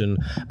prevention.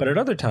 But at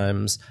other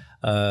times,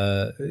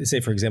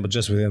 say, for example,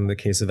 just within the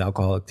case of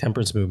alcoholic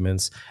temperance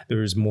movements,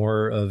 there's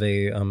more of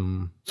a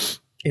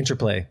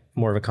interplay,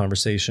 more of a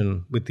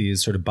conversation with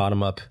these sort of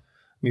bottom-up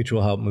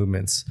mutual help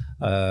movements,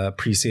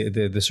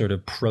 the sort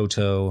of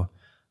proto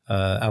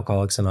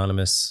Alcoholics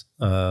Anonymous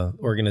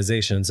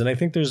organizations. And I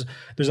think there's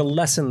a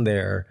lesson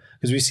there,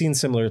 because we've seen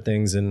similar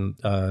things in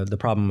the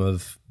problem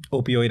of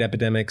opioid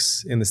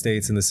epidemics in the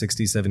States in the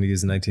 60s,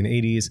 70s, and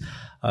 1980s,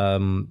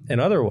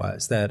 and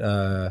otherwise, that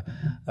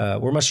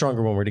we're much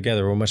stronger when we're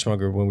together. We're much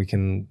stronger when we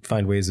can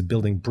find ways of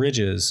building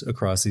bridges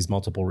across these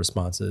multiple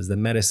responses. That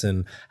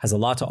medicine has a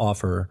lot to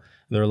offer.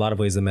 There are a lot of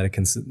ways that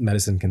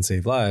medicine can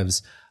save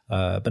lives,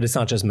 but it's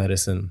not just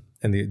medicine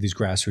and these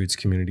grassroots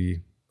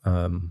community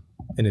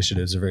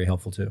initiatives are very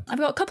helpful too. I've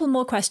got a couple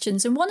more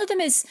questions. And one of them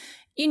is,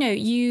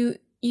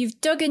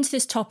 you've dug into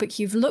this topic,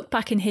 you've looked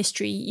back in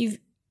history,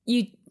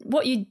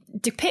 what you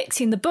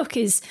depict in the book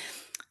is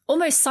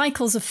almost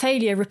cycles of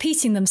failure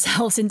repeating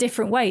themselves in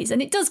different ways.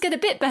 And it does get a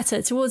bit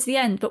better towards the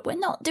end, but we're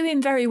not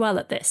doing very well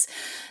at this.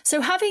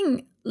 So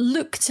having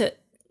looked at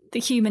the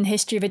human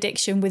history of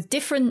addiction with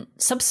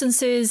different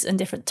substances and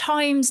different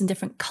times and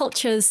different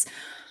cultures,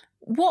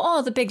 what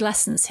are the big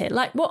lessons here?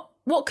 Like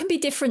what can be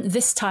different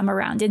this time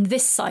around in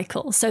this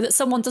cycle so that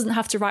someone doesn't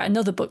have to write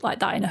another book like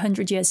that in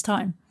 100 years'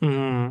 time?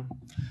 Mm-hmm.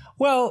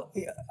 Well,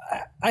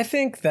 I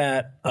think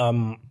that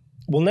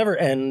we'll never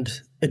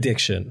end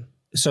addiction.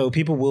 So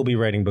people will be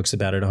writing books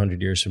about it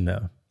 100 years from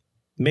now,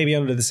 maybe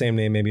under the same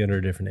name, maybe under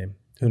a different name.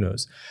 Who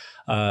knows?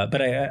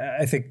 But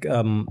I think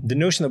the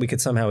notion that we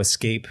could somehow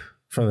escape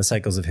from the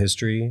cycles of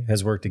history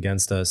has worked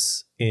against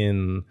us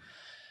in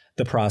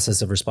the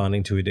process of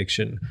responding to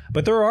addiction.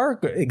 But there are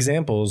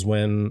examples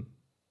when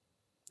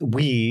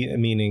we,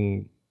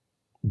 meaning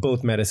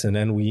both medicine,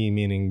 and we,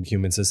 meaning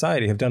human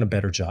society, have done a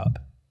better job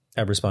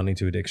at responding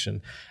to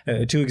addiction.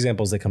 Two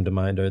examples that come to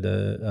mind are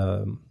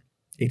the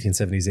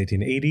 1870s,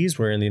 1880s,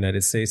 where in the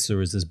United States there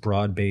was this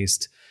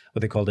broad-based,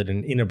 what they called it,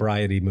 an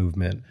inebriety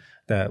movement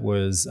that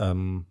was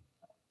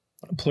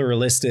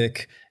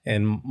pluralistic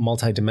and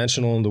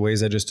multidimensional in the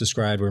ways I just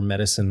described, where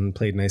medicine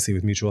played nicely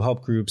with mutual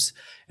help groups,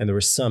 and there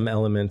was some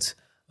element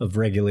of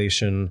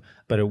regulation,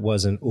 but it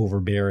wasn't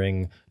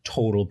overbearing,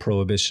 total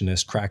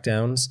prohibitionist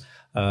crackdowns.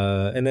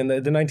 And then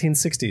the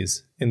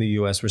 1960s in the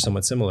US were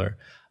somewhat similar.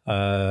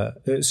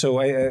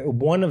 So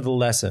one of the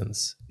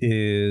lessons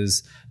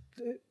is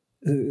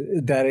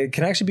that it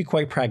can actually be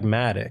quite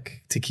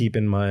pragmatic to keep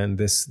in mind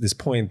this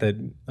point that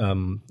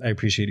I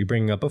appreciate you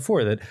bringing up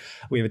before, that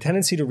we have a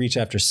tendency to reach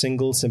after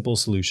single, simple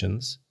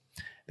solutions.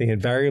 They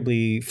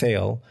invariably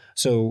fail.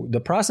 So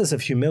the process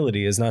of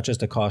humility is not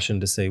just a caution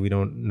to say we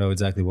don't know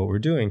exactly what we're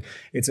doing.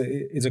 It's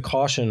a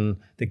caution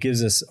that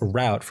gives us a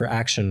route for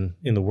action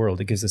in the world.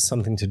 It gives us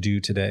something to do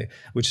today,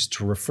 which is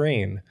to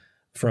refrain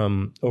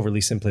from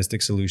overly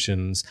simplistic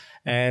solutions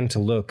and to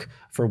look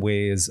for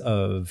ways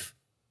of,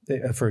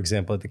 for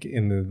example,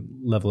 in the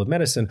level of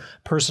medicine,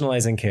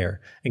 personalizing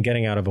care and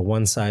getting out of a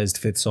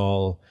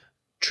one-size-fits-all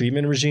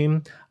treatment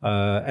regime,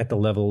 at the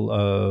level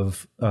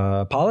of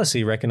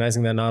policy,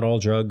 recognizing that not all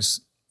drugs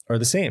are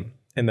the same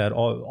and that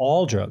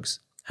all drugs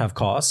have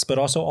costs, but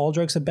also all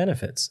drugs have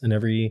benefits. And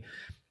every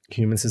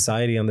human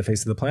society on the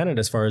face of the planet,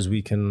 as far as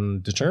we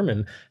can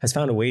determine, has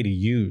found a way to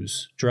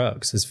use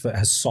drugs,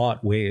 has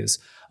sought ways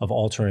of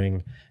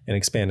altering and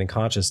expanding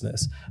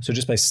consciousness. So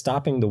just by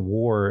stopping the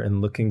war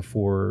and looking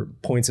for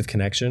points of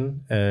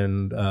connection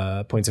and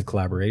points of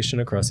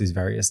collaboration across these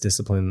various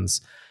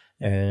disciplines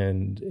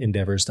and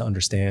endeavors to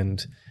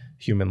understand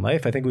human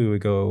life, I think we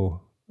would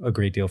go a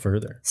great deal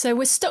further. So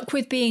we're stuck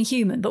with being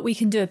human, but we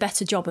can do a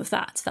better job of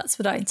that. That's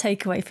what I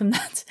take away from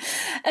that.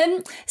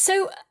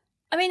 So,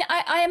 I mean,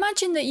 I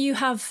imagine that you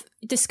have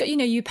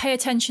you pay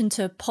attention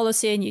to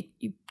policy, and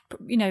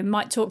you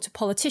might talk to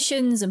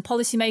politicians and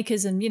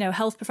policymakers and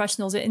health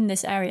professionals in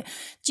this area.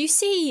 Do you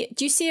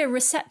see a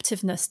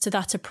receptiveness to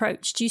that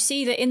approach? Do you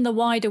see that in the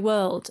wider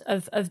world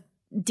of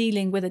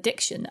dealing with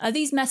addiction, are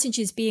these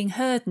messages being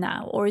heard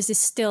now, or is this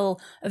still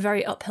a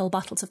very uphill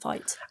battle to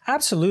fight?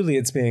 Absolutely,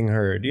 it's being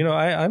heard.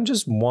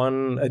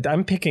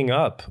 I'm picking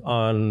up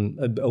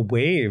on a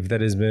wave that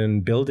has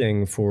been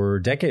building for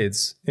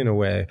decades in a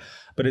way,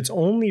 but it's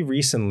only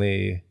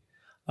recently,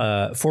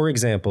 for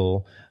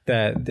example,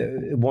 that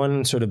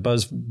one sort of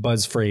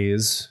buzz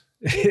phrase,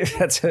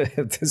 that's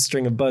a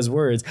string of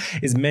buzzwords,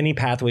 is many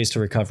pathways to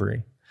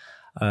recovery.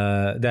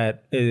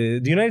 That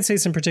the United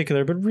States in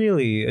particular, but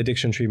really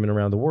addiction treatment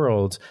around the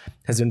world,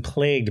 has been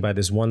plagued by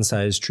this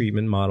one-size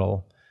treatment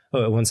model,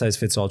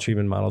 one-size-fits-all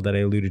treatment model that I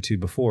alluded to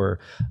before.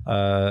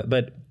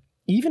 But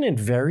even in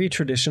very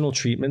traditional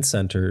treatment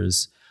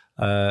centers,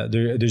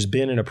 there's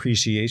been an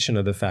appreciation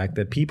of the fact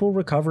that people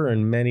recover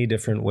in many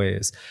different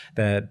ways.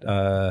 That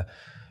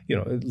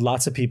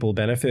lots of people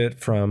benefit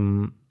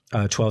from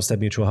 12-step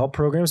mutual help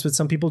programs, but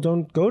some people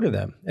don't go to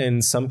them,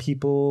 and some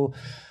people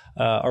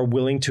are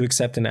willing to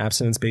accept an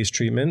abstinence-based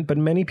treatment, but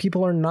many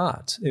people are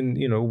not. And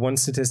one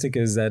statistic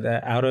is that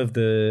out of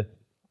the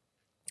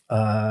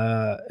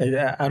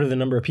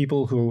number of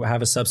people who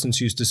have a substance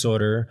use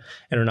disorder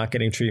and are not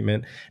getting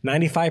treatment,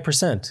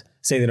 95%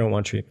 say they don't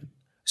want treatment.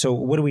 So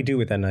what do we do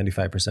with that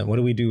 95%? What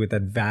do we do with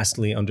that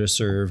vastly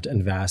underserved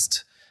and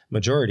vast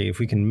majority? If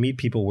we can meet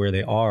people where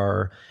they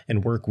are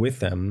and work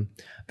with them,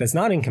 that's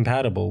not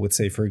incompatible with,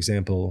 say, for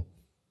example,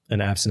 an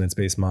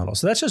abstinence-based model.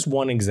 So that's just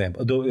one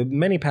example. Though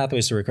many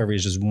pathways to recovery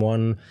is just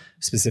one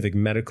specific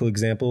medical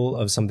example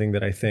of something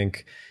that I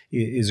think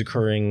is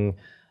occurring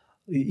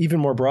even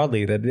more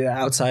broadly, that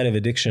outside of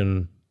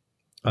addiction,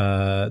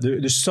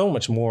 there's so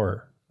much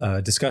more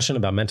discussion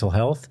about mental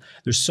health.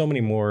 There's so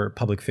many more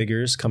public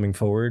figures coming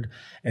forward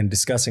and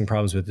discussing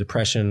problems with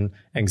depression,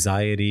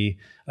 anxiety,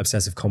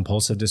 obsessive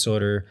compulsive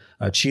disorder.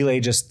 Chile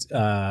just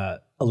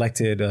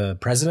elected a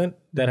president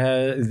that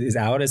is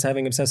out as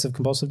having obsessive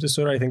compulsive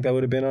disorder. I think that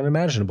would have been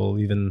unimaginable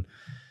even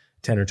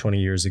 10 or 20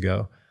 years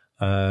ago.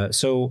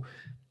 So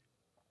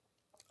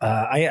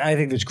I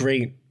think there's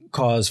great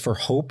cause for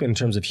hope in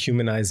terms of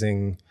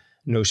humanizing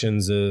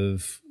notions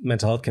of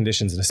mental health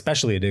conditions, and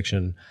especially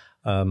addiction,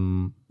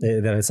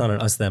 that it's not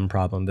an us-them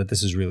problem, that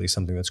this is really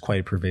something that's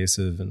quite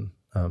pervasive and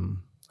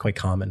quite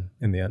common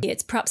in the end.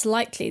 It's perhaps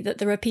likely that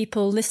there are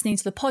people listening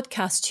to the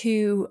podcast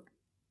who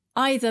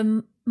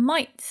either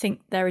might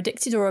think they're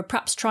addicted or are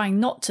perhaps trying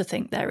not to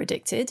think they're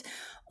addicted,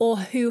 or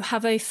who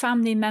have a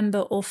family member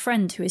or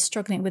friend who is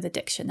struggling with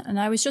addiction. And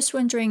I was just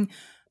wondering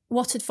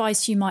what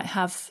advice you might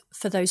have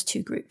for those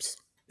two groups.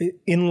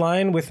 In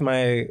line with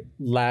my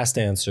last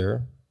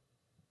answer,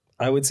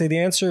 I would say the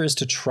answer is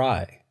to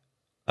try.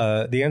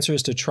 The answer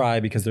is to try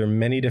because there are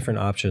many different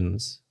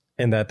options,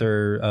 and that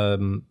there are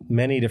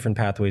many different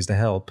pathways to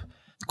help,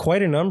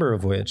 quite a number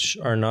of which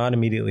are not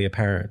immediately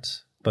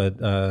apparent,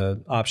 but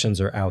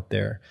options are out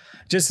there.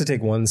 Just to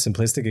take one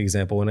simplistic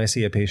example, when I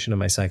see a patient in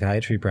my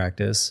psychiatry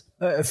practice,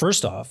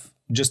 first off,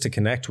 just to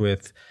connect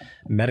with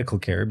medical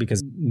care,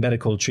 because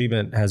medical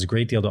treatment has a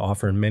great deal to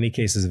offer in many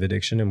cases of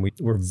addiction, and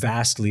we're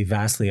vastly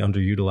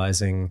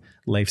underutilizing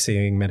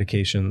life-saving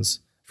medications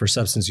for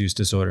substance use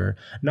disorder,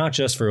 not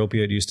just for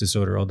opioid use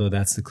disorder, although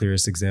that's the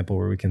clearest example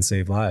where we can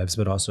save lives,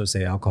 but also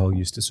say alcohol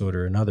use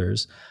disorder and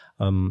others.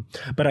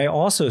 But I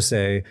also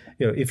say,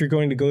 if you're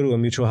going to go to a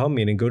mutual health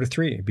meeting, go to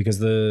 3, because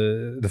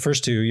the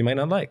first 2 you might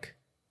not like.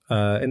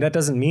 And that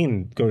doesn't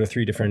mean go to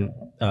 3 different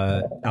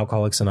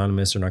Alcoholics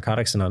Anonymous or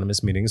Narcotics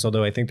Anonymous meetings,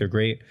 although I think they're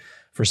great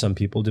for some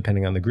people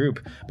depending on the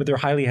group, but they're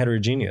highly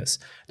heterogeneous.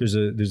 There's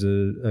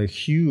a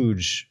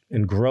huge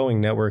and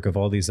growing network of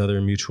all these other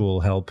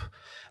mutual help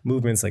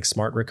movements like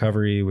Smart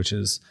Recovery, which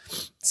is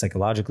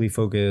psychologically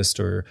focused,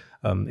 or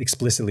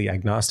explicitly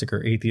agnostic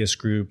or atheist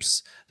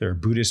groups. There are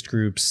Buddhist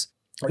groups,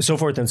 so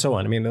forth and so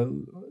on. I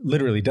mean,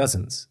 literally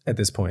dozens at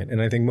this point.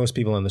 And I think most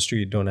people on the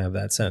street don't have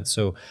that sense.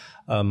 So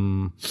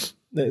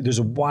there's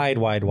a wide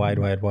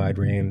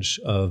range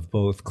of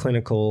both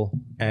clinical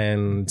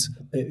and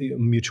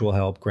mutual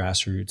help,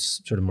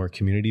 grassroots, sort of more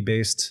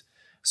community-based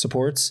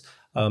supports.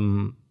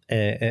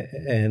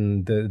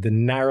 And the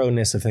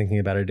narrowness of thinking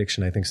about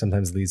addiction, I think,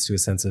 sometimes leads to a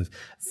sense of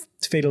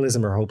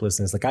fatalism or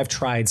hopelessness. Like, I've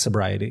tried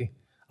sobriety,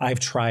 I've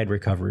tried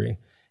recovery,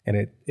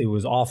 and it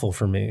was awful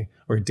for me,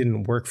 or it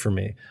didn't work for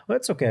me. Well,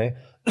 that's okay.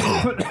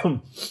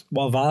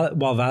 While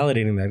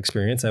validating that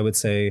experience, I would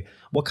say,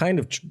 what kind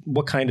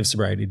of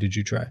sobriety did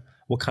you try?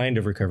 What kind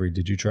of recovery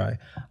did you try?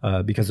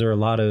 Because there are a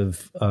lot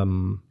of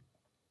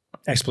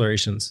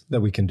explorations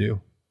that we can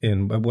do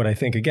in what I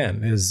think,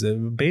 again, is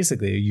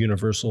basically a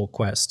universal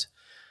quest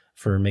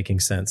for making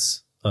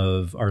sense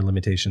of our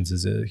limitations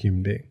as a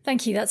human being.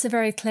 Thank you. That's a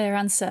very clear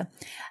answer.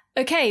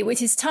 Okay,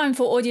 it is time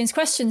for audience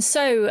questions.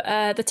 So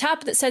the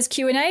tab that says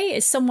Q&A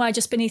is somewhere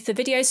just beneath the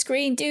video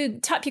screen. Do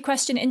type your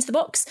question into the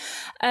box.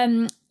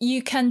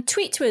 You can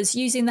tweet to us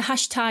using the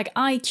hashtag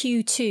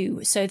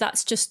IQ2. So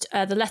that's just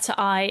the letter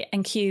I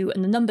and Q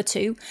and the number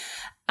 2.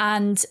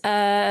 And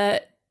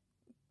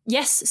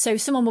yes, so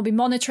someone will be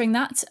monitoring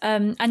that.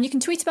 And you can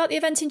tweet about the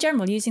event in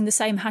general using the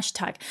same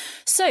hashtag.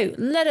 So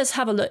let us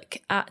have a look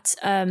at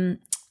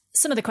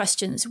some of the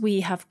questions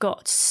we have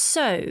got.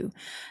 So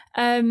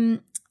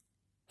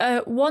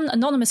one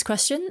anonymous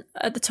question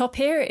at the top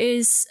here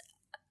is,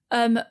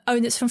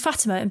 it's from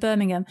Fatima in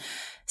Birmingham,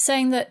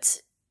 saying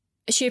that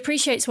she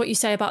appreciates what you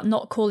say about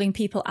not calling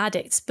people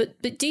addicts, but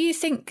do you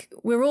think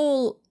we're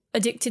all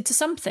addicted to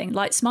something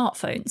like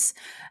smartphones?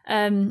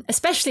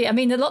 Especially, I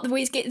mean,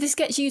 this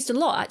gets used a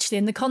lot actually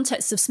in the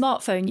context of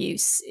smartphone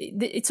use.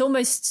 It's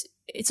almost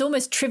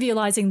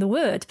trivializing the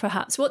word,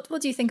 perhaps. What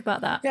do you think about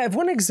that? Yeah, I have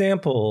one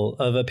example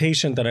of a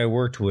patient that I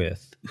worked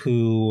with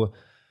who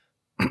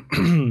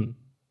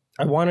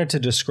I wanted to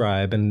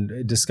describe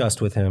and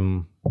discussed with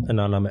him,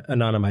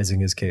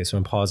 anonymizing his case. So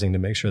I'm pausing to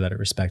make sure that I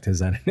respect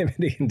his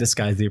anonymity and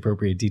disguise the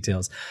appropriate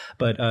details.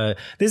 But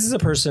this is a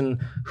person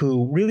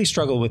who really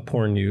struggled with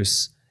porn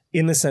use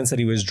in the sense that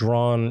he was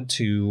drawn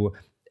to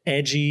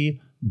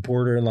edgy,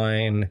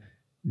 borderline,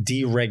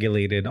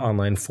 deregulated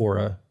online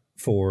fora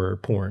for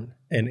porn.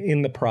 And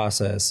in the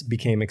process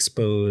became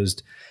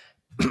exposed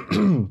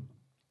to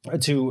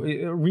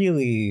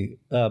really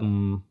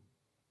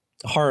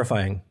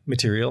horrifying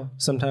material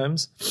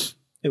sometimes,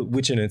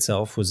 which in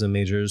itself was a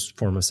major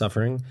form of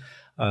suffering.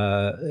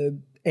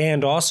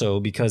 And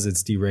also because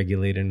it's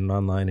deregulated and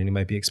online and you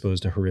might be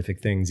exposed to horrific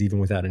things even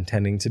without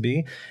intending to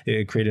be,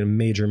 it created a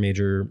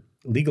major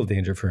legal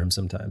danger for him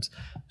sometimes.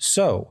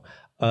 So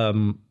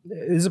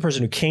this is a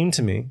person who came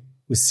to me,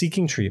 was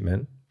seeking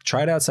treatment,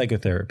 tried out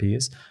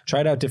psychotherapies,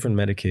 tried out different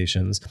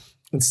medications,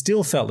 and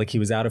still felt like he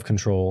was out of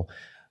control,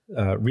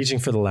 reaching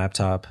for the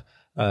laptop,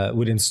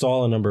 would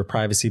install a number of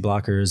privacy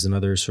blockers and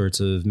other sorts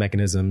of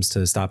mechanisms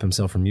to stop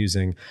himself from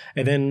using,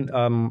 and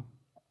then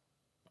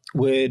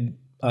would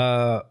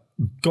go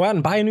out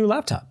and buy a new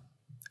laptop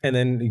and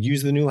then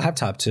use the new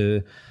laptop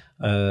to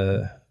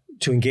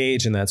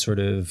engage in that sort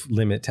of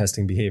limit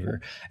testing behavior.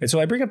 And so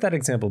I bring up that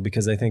example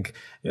because I think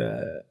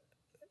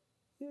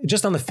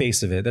just on the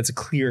face of it, that's a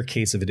clear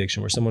case of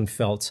addiction where someone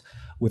felt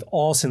with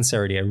all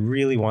sincerity, I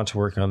really want to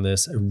work on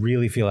this. I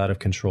really feel out of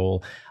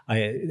control.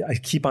 I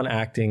keep on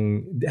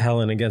acting,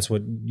 Helen, against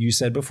what you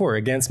said before,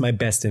 against my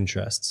best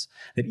interests.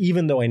 That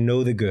even though I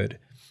know the good,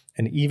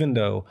 and even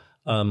though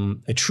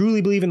I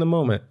truly believe in the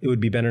moment it would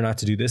be better not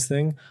to do this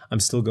thing, I'm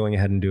still going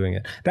ahead and doing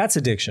it. That's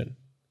addiction,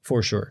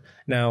 for sure.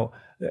 Now,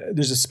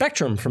 there's a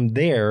spectrum from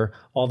there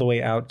all the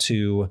way out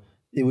to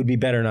it would be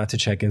better not to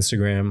check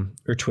Instagram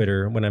or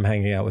Twitter when I'm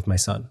hanging out with my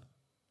son.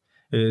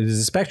 There's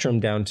a spectrum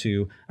down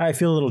to I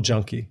feel a little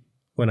junky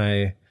when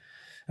I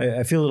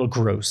feel a little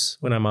gross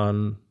when I'm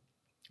on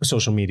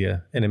social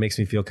media, and it makes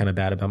me feel kind of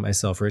bad about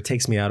myself, or it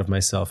takes me out of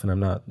myself and I'm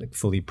not like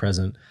fully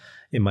present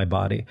in my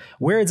body.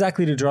 Where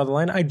exactly to draw the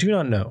line, I do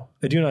not know.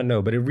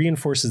 But it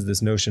reinforces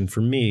this notion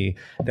for me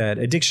that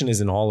addiction is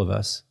in all of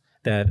us,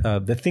 that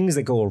the things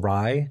that go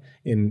awry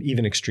in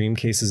even extreme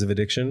cases of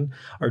addiction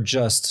are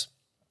just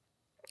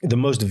the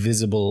most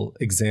visible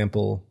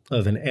example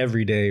of an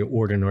everyday,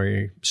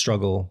 ordinary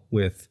struggle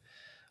with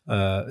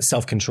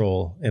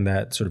self-control and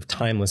that sort of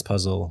timeless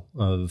puzzle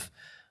of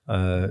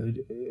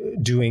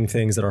doing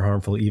things that are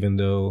harmful, even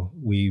though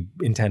we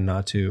intend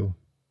not to,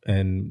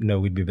 and know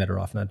we'd be better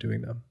off not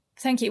doing them.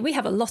 Thank you. We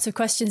have a lot of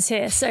questions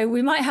here, so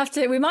we might have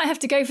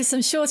to go for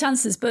some short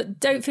answers, but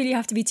don't feel you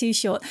have to be too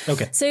short.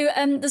 Okay. So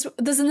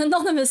there's an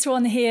anonymous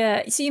one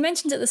here. So you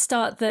mentioned at the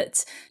start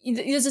that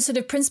there's a sort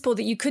of principle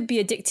that you could be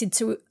addicted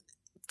to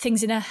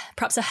things in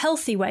perhaps a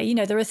healthy way. You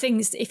know, there are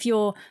things if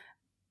you're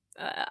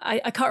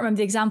I can't remember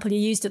the example you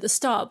used at the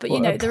start, but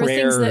there are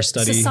things that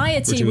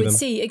society would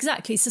see.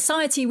 Exactly.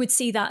 Society would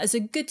see that as a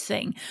good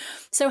thing.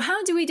 So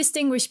how do we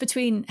distinguish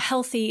between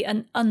healthy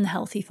and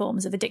unhealthy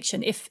forms of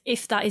addiction,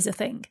 if that is a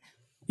thing?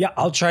 Yeah,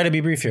 I'll try to be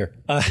brief here.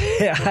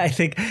 I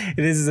think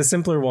it is a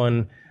simpler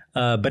one,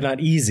 but not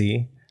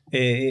easy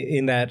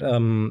in that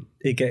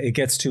it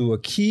gets to a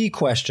key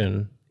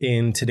question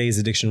in today's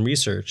addiction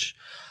research.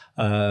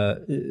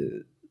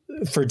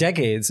 For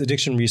decades,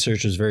 addiction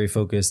research was very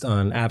focused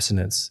on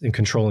abstinence and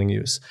controlling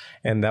use.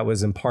 And that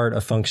was in part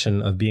a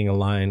function of being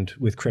aligned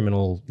with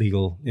criminal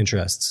legal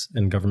interests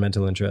and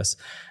governmental interests.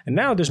 And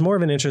now there's more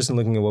of an interest in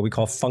looking at what we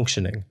call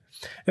functioning.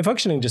 And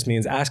functioning just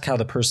means ask how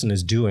the person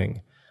is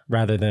doing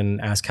rather than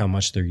ask how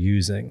much they're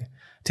using,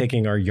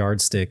 taking our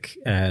yardstick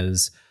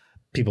as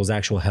people's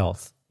actual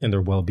health and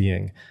their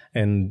well-being.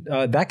 And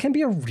that can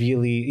be a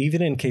really,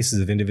 even in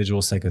cases of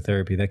individual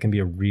psychotherapy, that can be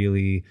a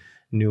really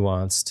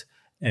nuanced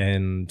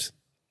and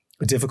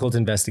a difficult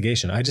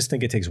investigation. I just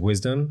think it takes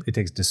wisdom, it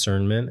takes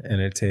discernment,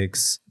 and it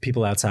takes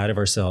people outside of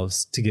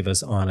ourselves to give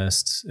us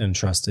honest and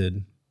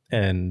trusted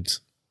and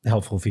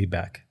helpful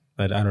feedback.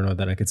 But I don't know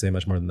that I could say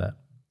much more than that.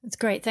 That's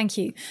great. Thank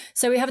you.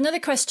 So we have another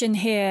question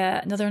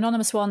here, another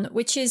anonymous one,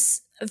 which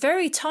is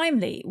very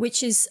timely,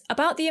 which is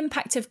about the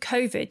impact of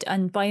COVID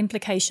and by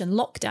implication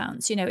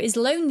lockdowns. You know, is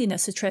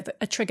loneliness a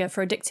trigger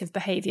for addictive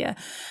behavior?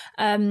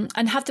 And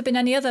have there been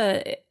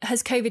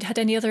has COVID had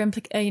any other,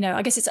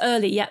 I guess it's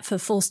early yet for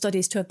full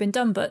studies to have been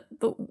done, but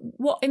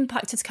what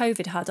impact has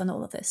COVID had on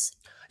all of this?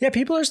 Yeah,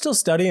 people are still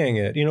studying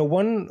it. You know,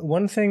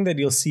 one thing that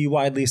you'll see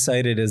widely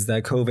cited is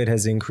that COVID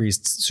has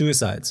increased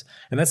suicides,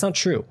 and that's not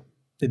true.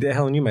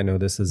 Helen, you might know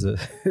this as a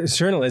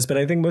journalist, but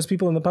I think most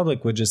people in the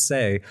public would just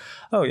say,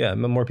 oh yeah,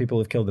 more people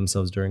have killed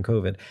themselves during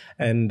COVID.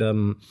 And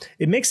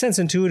it makes sense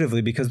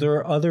intuitively because there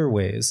are other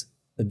ways,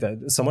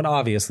 somewhat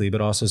obviously,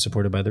 but also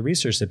supported by the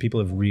research, that people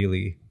have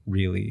really,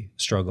 really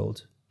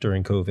struggled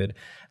during COVID,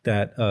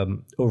 that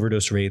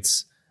overdose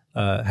rates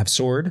have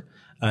soared.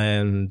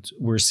 And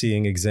we're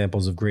seeing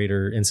examples of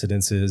greater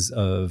incidences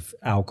of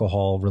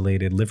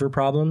alcohol-related liver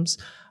problems,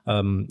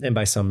 and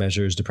by some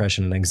measures,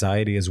 depression and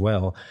anxiety as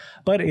well.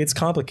 But it's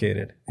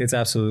complicated. It's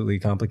absolutely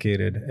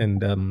complicated.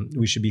 And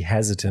we should be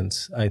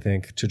hesitant, I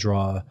think, to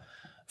draw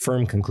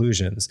firm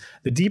conclusions.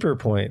 The deeper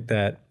point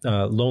that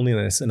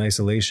loneliness and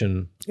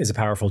isolation is a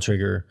powerful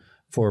trigger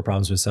for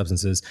problems with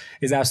substances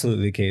is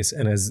absolutely the case,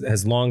 and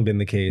has long been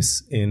the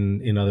case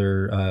in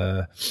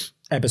other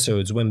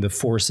episodes when the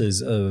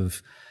forces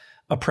of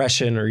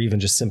oppression or even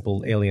just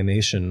simple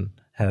alienation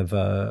have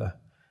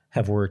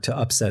worked to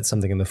upset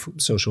something in the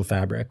social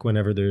fabric.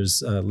 Whenever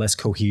there's less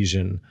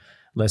cohesion,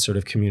 less sort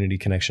of community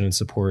connection and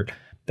support,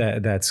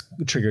 that's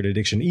triggered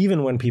addiction,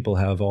 even when people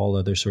have all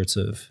other sorts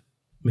of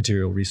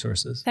material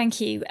resources.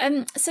 Thank you.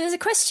 So there's a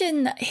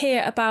question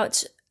here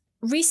about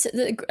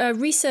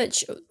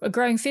research, a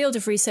growing field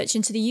of research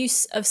into the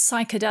use of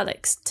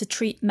psychedelics to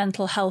treat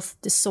mental health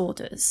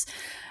disorders.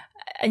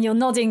 And you're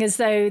nodding as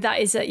though that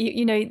is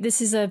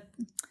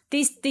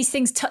these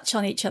things touch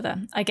on each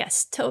other, I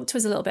guess. Talk to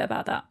us a little bit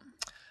about that.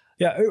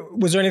 Yeah.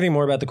 Was there anything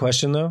more about the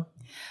question, though?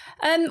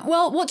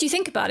 Well, what do you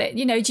think about it?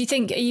 You know, do you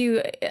think, are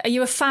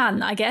you a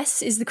fan, I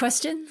guess, is the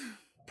question?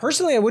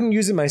 Personally, I wouldn't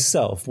use it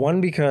myself.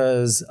 One,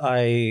 because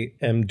I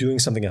am doing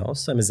something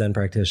else. I'm a Zen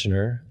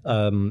practitioner.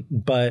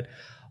 But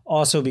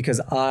also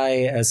because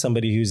I, as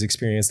somebody who's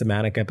experienced a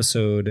manic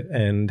episode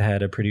and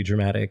had a pretty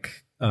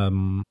dramatic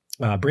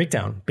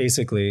breakdown,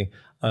 basically,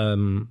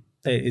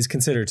 is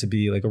considered to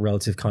be like a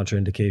relative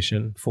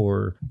contraindication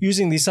for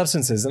using these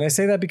substances. And I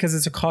say that because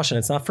it's a caution.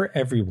 It's not for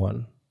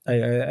everyone.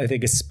 I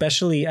think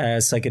especially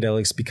as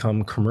psychedelics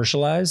become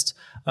commercialized,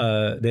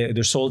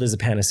 they're sold as a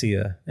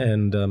panacea.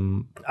 And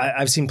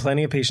I've seen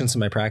plenty of patients in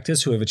my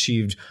practice who have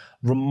achieved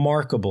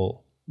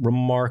remarkable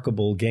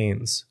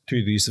gains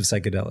through the use of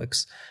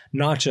psychedelics,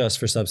 not just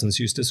for substance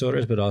use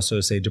disorders, but also,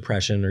 say,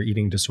 depression or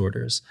eating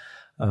disorders.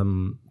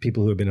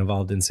 People who have been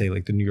involved in, say,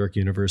 like the New York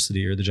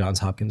University or the Johns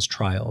Hopkins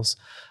trials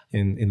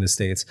in the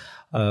States.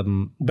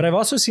 But I've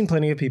also seen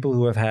plenty of people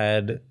who have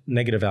had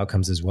negative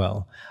outcomes as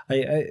well.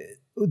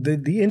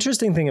 The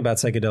interesting thing about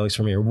psychedelics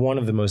for me, or one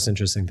of the most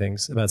interesting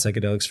things about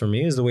psychedelics for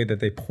me, is the way that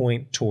they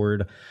point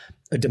toward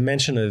a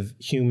dimension of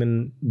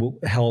human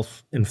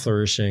health and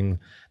flourishing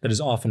that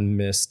is often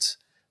missed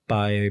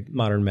by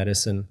modern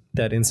medicine.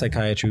 That in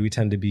psychiatry, we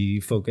tend to be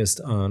focused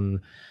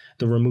on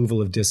the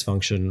removal of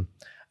dysfunction,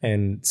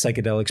 and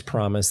psychedelics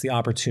promise the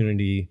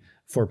opportunity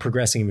for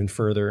progressing even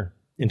further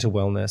into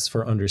wellness,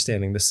 for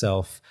understanding the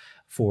self,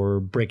 for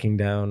breaking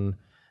down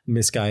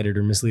misguided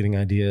or misleading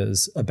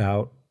ideas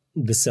about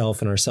the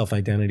self and our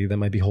self-identity that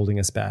might be holding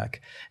us back.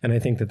 And I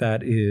think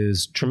that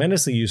is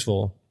tremendously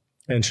useful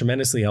and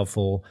tremendously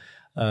helpful.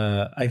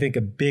 I think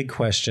a big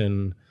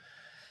question,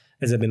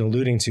 as I've been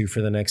alluding to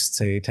for the next,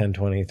 say, 10,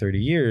 20, 30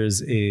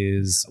 years,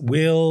 is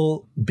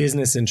will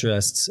business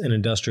interests and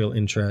industrial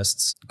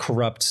interests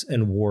corrupt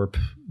and warp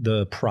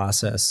the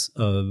process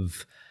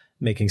of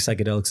making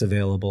psychedelics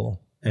available?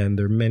 And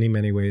there are many,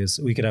 many ways.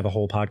 We could have a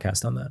whole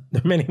podcast on that.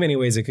 There are many, many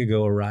ways it could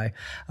go awry.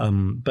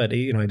 But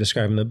I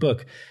describe in the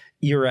book,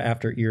 era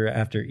after era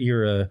after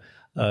era,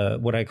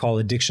 what I call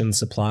addiction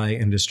supply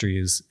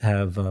industries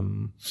have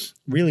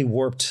really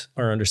warped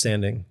our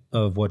understanding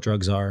of what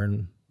drugs are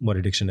and what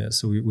addiction is.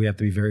 So we have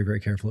to be very, very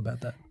careful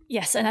about that.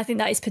 Yes, and I think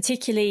that is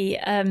particularly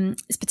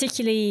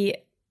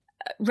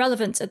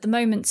relevant at the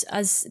moment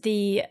as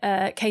the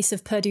case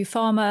of Purdue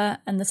Pharma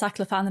and the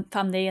Sackler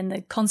family and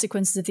the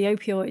consequences of the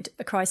opioid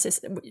crisis,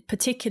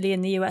 particularly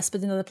in the US,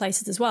 but in other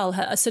places as well,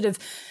 are sort of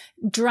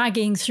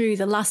dragging through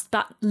the last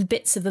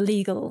bits of the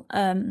legal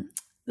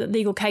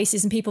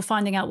cases and people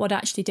finding out what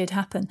actually did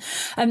happen.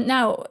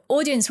 Now,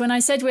 audience, when I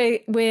said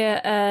we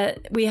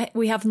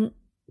have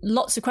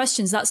lots of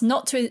questions, that's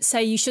not to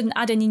say you shouldn't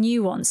add any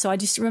new ones. So I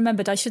just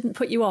remembered I shouldn't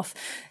put you off.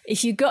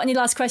 If you've got any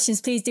last questions,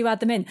 please do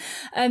add them in.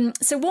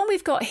 So one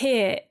we've got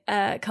here,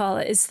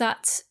 Carla, is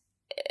that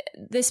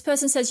this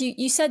person says,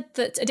 you said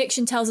that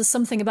addiction tells us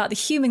something about the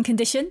human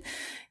condition.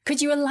 Could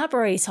you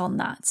elaborate on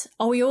that?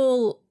 Are we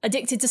all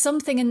addicted to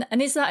something?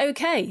 And is that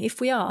okay if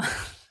we are?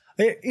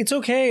 It's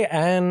okay.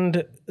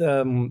 And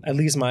at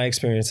least my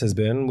experience has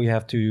been we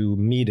have to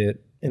meet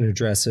it and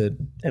address it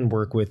and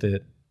work with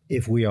it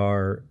if we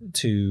are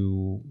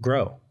to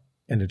grow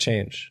and to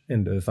change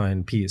and to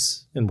find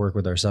peace and work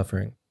with our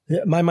suffering.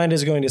 My mind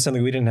is going to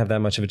something we didn't have that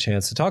much of a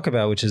chance to talk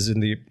about, which is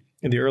in the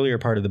earlier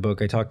part of the book,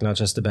 I talked not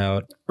just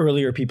about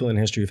earlier people in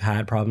history who've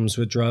had problems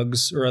with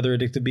drugs or other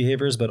addictive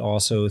behaviors, but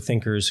also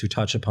thinkers who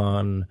touch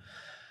upon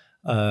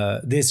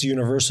this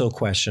universal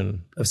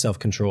question of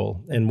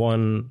self-control. And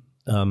one,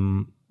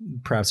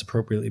 perhaps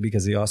appropriately,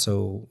 because he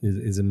also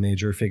is a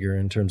major figure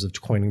in terms of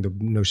coining the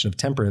notion of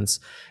temperance,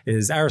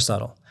 is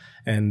Aristotle.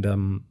 And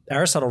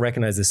Aristotle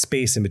recognized this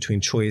space in between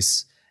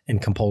choice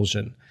and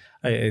compulsion.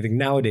 I think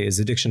nowadays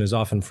addiction is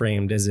often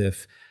framed as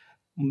if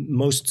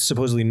most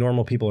supposedly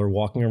normal people are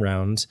walking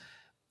around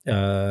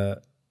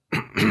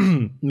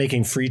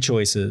making free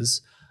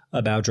choices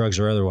about drugs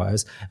or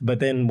otherwise. But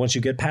then once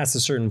you get past a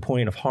certain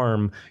point of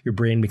harm, your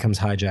brain becomes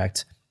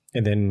hijacked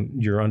and then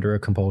you're under a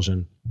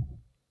compulsion.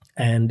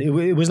 And it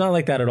was not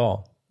like that at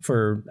all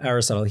for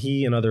Aristotle.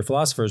 He and other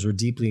philosophers were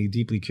deeply,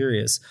 deeply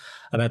curious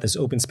about this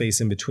open space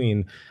in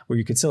between where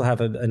you could still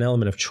have an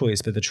element of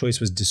choice, but the choice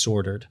was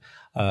disordered.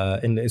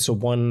 And so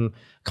one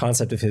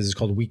concept of his is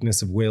called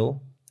weakness of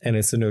will. And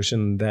it's the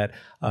notion that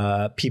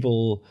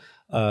people,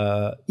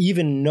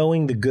 even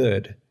knowing the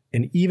good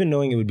and even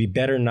knowing it would be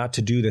better not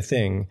to do the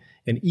thing,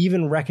 and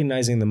even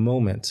recognizing the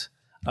moment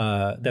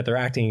that they're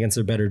acting against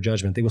their better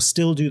judgment, they will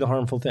still do the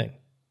harmful thing.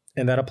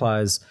 And that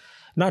applies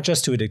not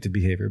just to addictive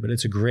behavior, but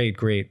it's a great,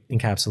 great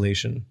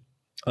encapsulation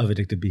of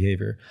addictive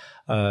behavior.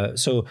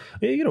 So,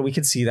 we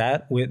can see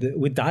that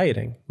with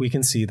dieting. We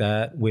can see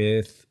that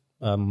with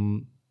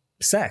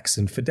sex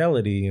and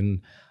fidelity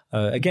and,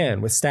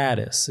 again, with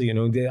status.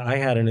 I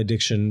had an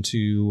addiction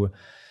to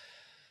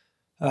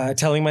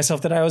telling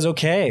myself that I was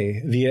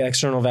okay via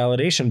external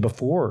validation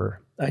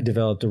before I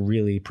developed a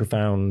really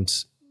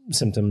profound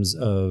symptoms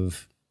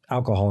of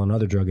alcohol and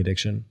other drug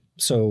addiction.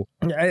 So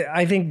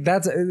I think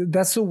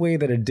that's the way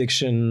that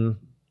addiction,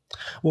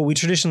 what we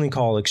traditionally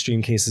call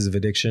extreme cases of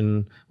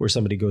addiction, where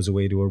somebody goes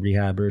away to a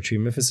rehab or a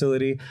treatment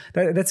facility,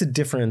 that's a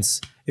difference.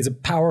 It's a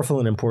powerful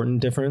and important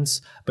difference,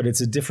 but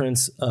it's a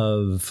difference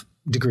of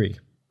degree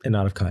and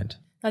not of kind.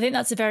 I think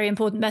that's a very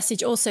important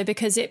message also,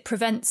 because it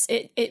prevents,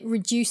 it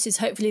reduces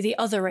hopefully the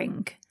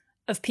othering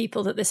of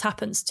people that this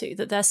happens to,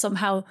 that they're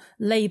somehow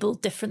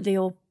labeled differently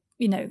or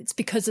it's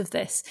because of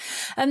this.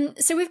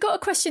 So we've got a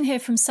question here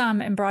from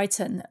Sam in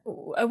Brighton,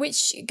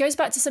 which goes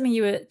back to something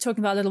you were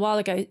talking about a little while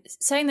ago,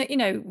 saying that,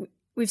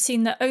 we've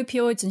seen that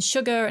opioids and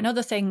sugar and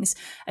other things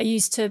are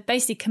used to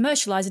basically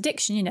commercialize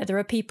addiction. There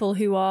are people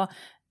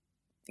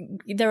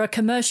there are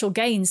commercial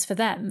gains for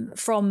them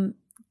from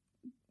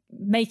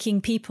making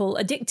people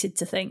addicted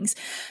to things.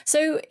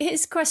 So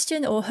his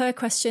question, or her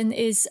question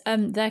is,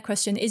 their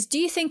question is, do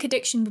you think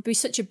addiction would be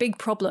such a big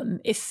problem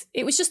if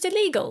it was just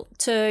illegal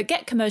to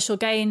get commercial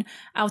gain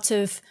out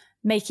of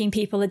making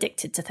people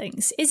addicted to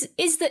things? Is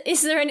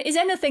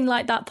anything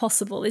like that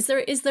possible? Is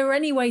there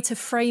any way to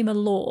frame a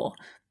law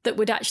that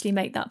would actually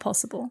make that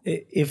possible?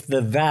 If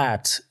the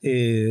that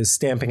is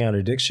stamping out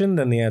addiction,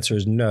 then the answer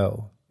is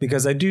no.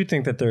 Because I do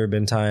think that there have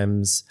been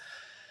times,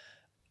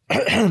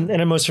 and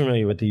I'm most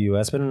familiar with the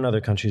US, but in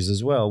other countries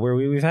as well, where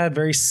we've had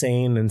very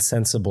sane and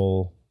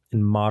sensible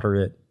and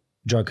moderate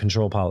drug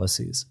control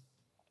policies.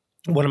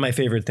 One of my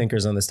favorite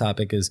thinkers on this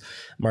topic is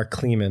Mark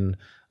Kleeman,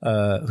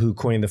 who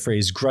coined the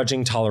phrase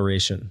grudging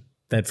toleration,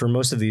 that for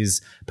most of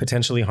these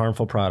potentially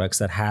harmful products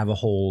that have a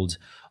hold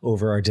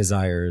over our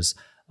desires,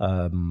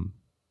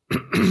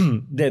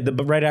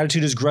 the right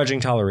attitude is grudging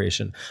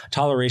toleration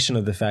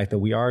of the fact that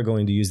we are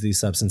going to use these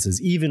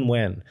substances even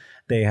when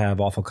they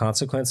have awful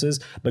consequences,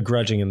 but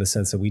grudging in the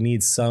sense that we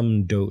need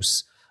some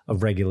dose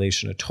of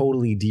regulation. A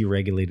totally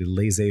deregulated,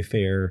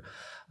 laissez-faire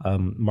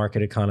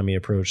market economy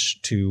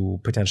approach to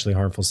potentially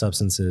harmful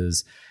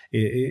substances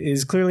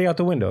is clearly out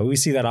the window. We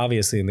see that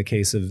obviously in the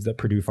case of the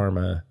Purdue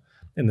Pharma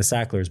and the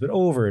Sacklers, but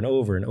over and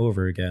over and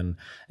over again,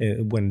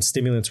 when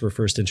stimulants were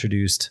first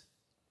introduced,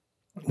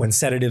 when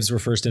sedatives were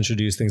first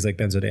introduced, things like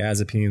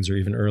benzodiazepines or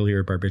even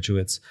earlier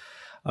barbiturates.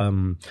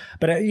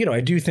 But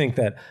I do think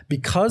that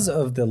because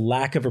of the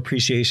lack of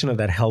appreciation of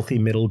that healthy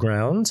middle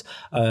ground,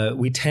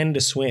 we tend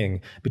to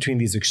swing between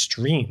these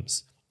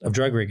extremes of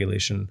drug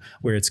regulation,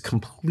 where it's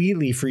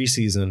completely free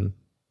season,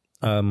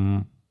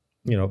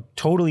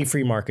 totally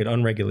free market,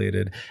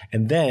 unregulated,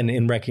 and then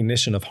in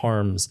recognition of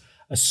harms,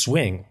 a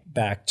swing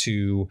back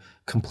to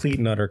complete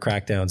and utter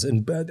crackdowns.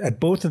 And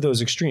at both of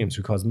those extremes,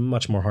 we cause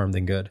much more harm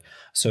than good.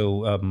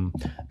 So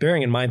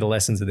bearing in mind the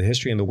lessons of the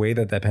history and the way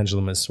that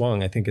pendulum has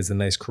swung, I think is a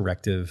nice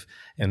corrective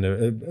and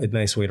a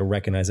nice way to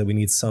recognize that we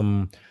need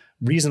some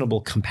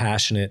reasonable,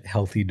 compassionate,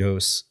 healthy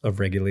dose of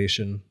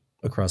regulation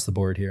across the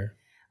board here.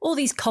 All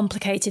these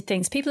complicated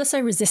things. People are so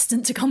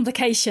resistant to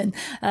complication.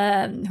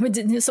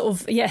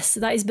 Yes,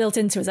 that is built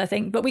into us, I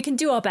think, but we can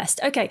do our best.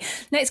 Okay,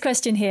 next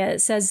question here.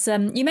 It says,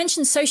 you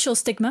mentioned social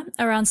stigma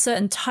around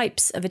certain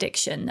types of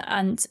addiction,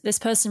 and this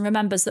person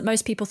remembers that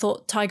most people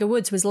thought Tiger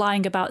Woods was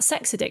lying about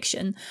sex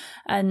addiction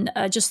and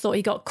just thought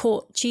he got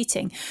caught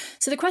cheating.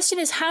 So the question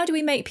is, how do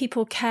we make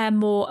people care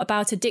more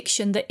about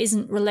addiction that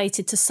isn't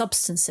related to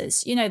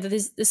substances?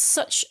 There's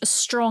such a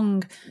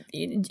strong,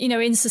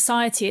 in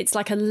society, it's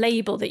like a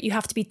label that you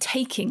have to be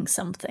taking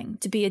something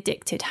to be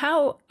addicted.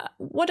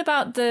 What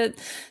about the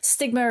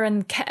stigma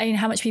and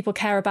how much people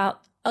care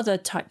about other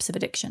types of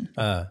addiction?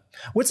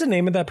 What's the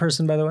name of that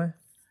person, by the way?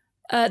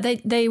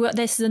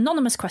 This is an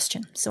anonymous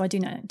question, so I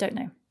don't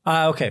know.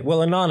 Okay.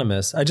 Well,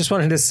 anonymous, I just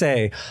wanted to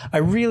say, I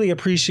really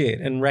appreciate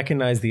and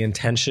recognize the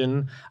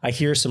intention. I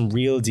hear some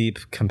real deep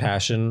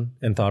compassion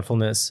and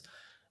thoughtfulness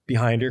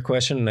behind your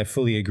question. And I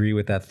fully agree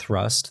with that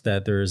thrust,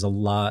 that there is a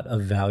lot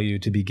of value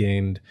to be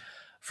gained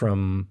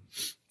from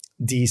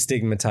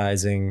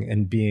destigmatizing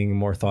and being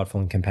more thoughtful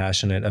and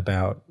compassionate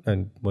about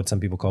what some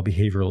people call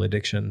behavioral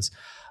addictions.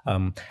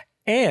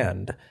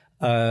 And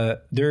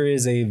there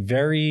is a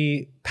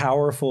very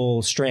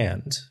powerful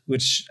strand,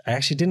 which I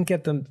actually didn't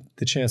get the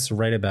chance to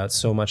write about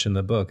so much in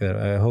the book that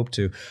I hope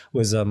to,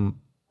 was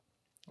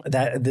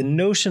that the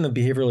notion of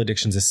behavioral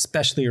addictions,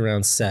 especially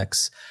around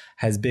sex,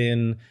 has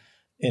been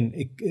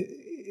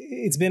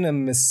it's been a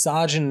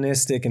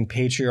misogynistic and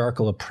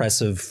patriarchal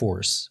oppressive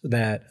force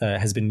that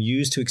has been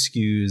used to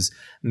excuse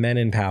men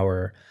in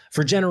power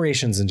for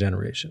generations and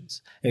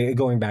generations,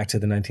 going back to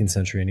the 19th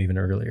century and even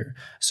earlier.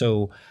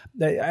 So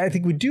I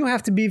think we do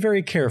have to be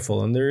very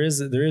careful. And there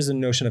is a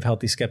notion of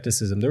healthy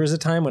skepticism. There was a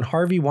time when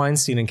Harvey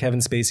Weinstein and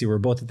Kevin Spacey were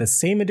both at the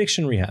same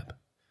addiction rehab.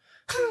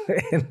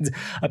 And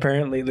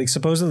apparently,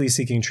 supposedly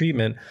seeking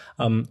treatment.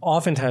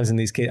 Oftentimes in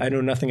these cases, I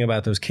know nothing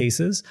about those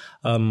cases,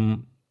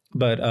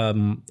 but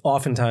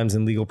oftentimes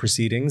in legal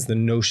proceedings, the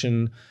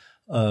notion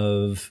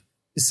of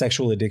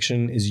sexual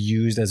addiction is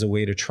used as a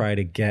way to try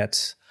to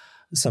get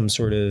some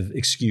sort of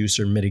excuse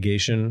or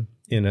mitigation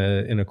in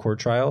a court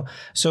trial.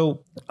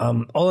 So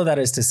all of that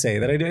is to say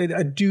that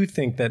I do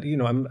think that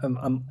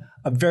I'm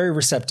very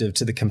receptive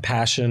to the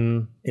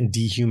compassion and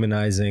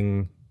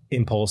dehumanizing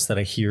impulse that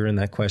I hear in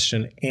that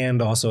question,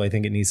 and also I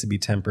think it needs to be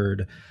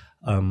tempered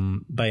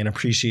by an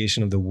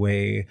appreciation of the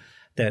way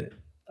that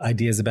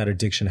ideas about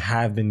addiction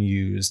have been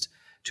used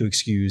to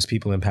excuse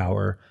people in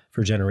power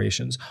for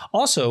generations.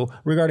 Also,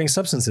 regarding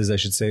substances, I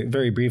should say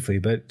very briefly,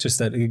 but just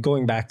that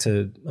going back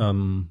to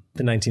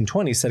the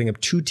 1920s, setting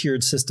up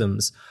two-tiered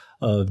systems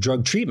of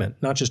drug treatment,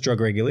 not just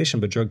drug regulation,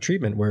 but drug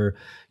treatment, where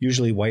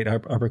usually white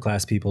upper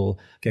class people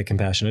get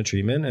compassionate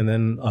treatment and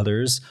then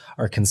others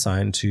are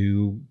consigned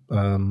to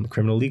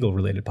criminal legal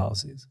related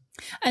policies.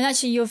 And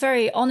actually, you're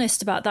very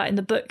honest about that in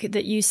the book,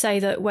 that you say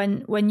that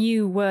when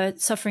you were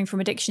suffering from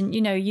addiction,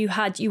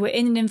 you were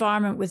in an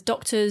environment with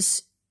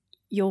doctors,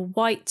 you're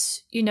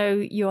white,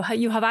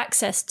 you have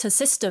access to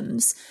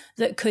systems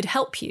that could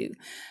help you.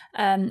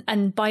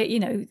 And by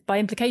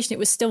implication, it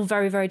was still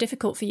very, very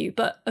difficult for you.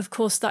 But of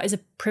course, that is a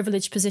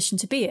privileged position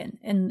to be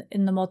in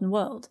the modern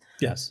world.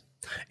 Yes,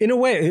 in a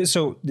way.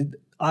 So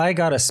I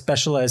got a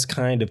specialized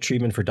kind of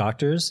treatment for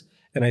doctors.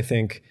 And I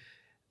think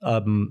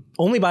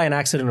only by an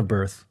accident of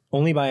birth,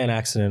 only by an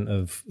accident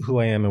of who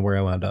I am and where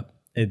I wound up,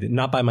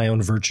 not by my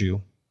own virtue,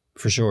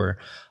 for sure.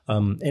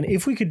 And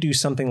if we could do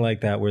something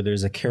like that, where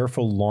there's a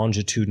careful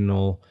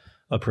longitudinal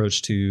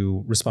approach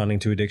to responding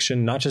to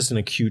addiction, not just an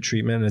acute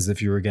treatment as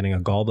if you were getting a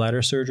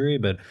gallbladder surgery,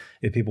 but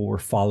if people were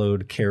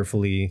followed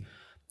carefully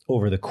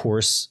over the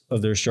course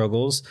of their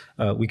struggles,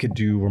 we could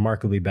do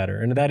remarkably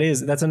better. And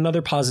that's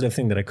another positive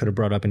thing that I could have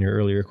brought up in your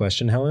earlier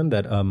question, Helen,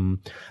 that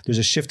there's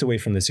a shift away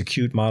from this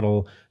acute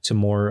model to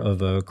more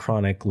of a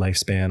chronic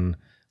lifespan,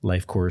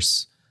 life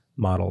course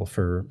model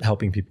for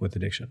helping people with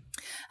addiction.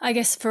 I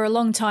guess for a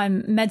long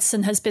time,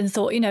 medicine has been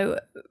thought,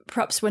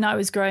 perhaps when I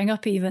was growing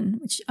up even,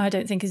 which I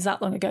don't think is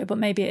that long ago, but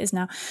maybe it is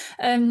now,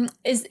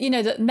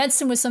 that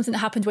medicine was something that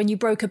happened when you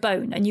broke a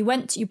bone and you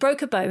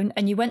broke a bone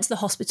and you went to the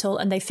hospital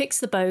and they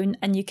fixed the bone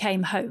and you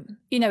came home.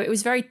 It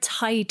was very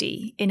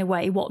tidy in a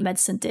way what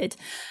medicine did.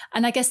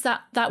 And I guess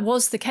that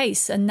was the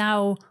case. And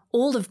now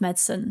all of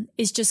medicine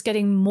is just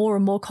getting more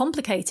and more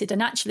complicated.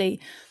 And actually,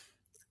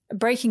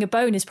 breaking a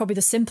bone is probably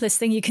the simplest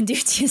thing you can do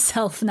to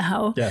yourself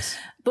now. Yes.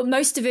 But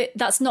most of it,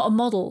 that's not a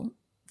model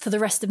for the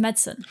rest of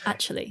medicine,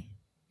 actually.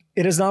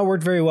 It has not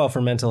worked very well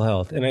for mental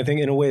health. And I think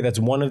in a way that's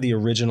one of the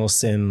original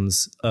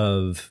sins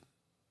of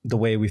the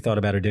way we thought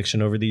about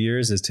addiction over the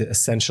years, is to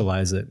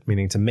essentialize it,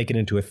 meaning to make it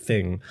into a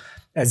thing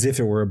as if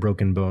it were a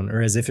broken bone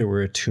or as if it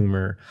were a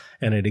tumor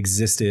and it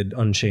existed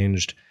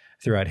unchanged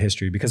throughout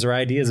history, because our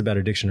ideas about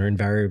addiction are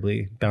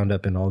invariably bound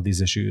up in all of these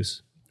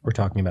issues we're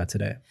talking about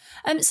today.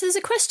 So there's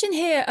a question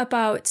here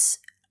about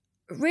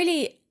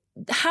really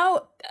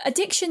how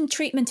addiction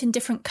treatment in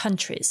different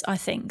countries. I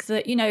think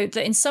that,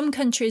 that in some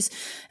countries,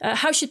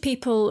 how should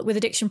people with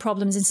addiction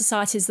problems in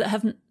societies that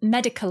haven't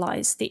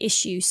medicalized the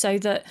issue, so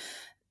that,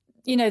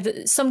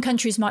 that some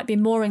countries might be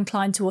more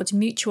inclined towards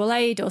mutual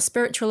aid or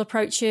spiritual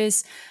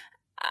approaches,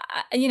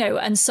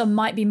 and some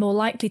might be more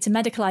likely to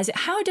medicalize it.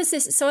 How does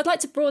this, so I'd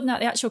like to broaden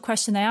out the actual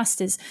question they asked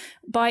is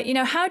by,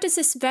 how does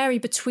this vary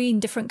between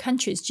different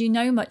countries? Do you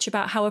know much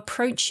about how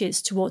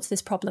approaches towards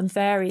this problem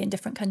vary in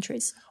different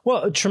countries?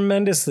 Well,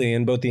 tremendously,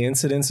 in both the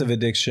incidence of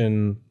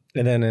addiction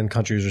and then in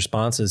countries'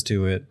 responses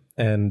to it.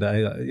 And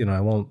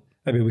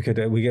we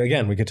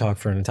could talk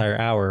for an entire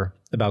hour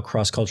about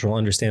cross-cultural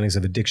understandings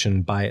of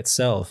addiction by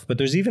itself. But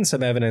there's even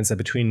some evidence that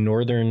between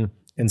Northern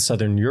and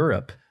Southern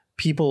Europe,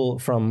 people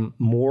from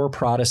more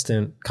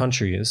Protestant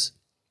countries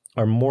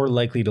are more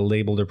likely to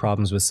label their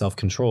problems with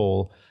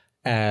self-control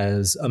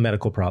as a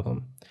medical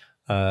problem.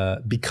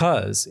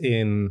 Because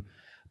in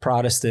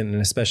Protestant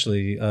and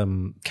especially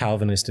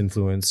Calvinist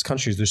influenced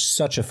countries, there's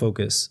such a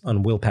focus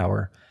on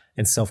willpower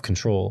and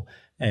self-control.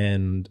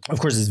 And of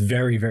course, it's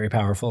very, very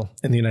powerful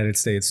in the United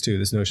States too,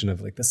 this notion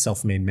of like the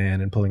self-made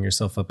man and pulling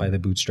yourself up by the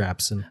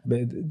bootstraps, and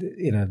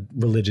in a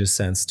religious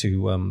sense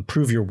to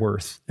prove your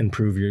worth and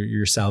prove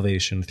your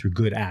salvation through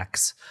good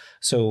acts.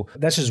 So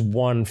that's just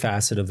one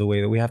facet of the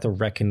way that we have to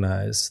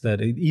recognize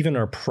that even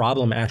our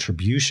problem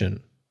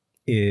attribution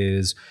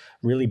is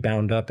really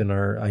bound up in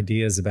our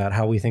ideas about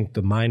how we think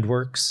the mind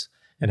works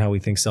and how we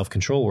think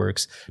self-control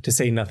works, to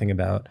say nothing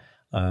about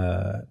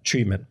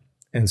treatment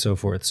and so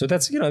forth. So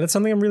that's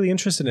something I'm really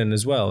interested in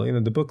as well.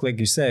 The book, like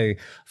you say,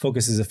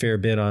 focuses a fair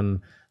bit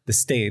on the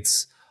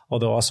States,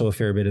 although also a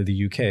fair bit of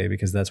the UK,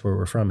 because that's where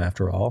we're from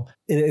after all.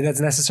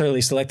 That's necessarily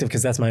selective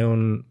because that's my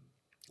own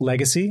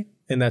legacy.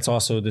 And that's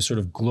also the sort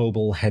of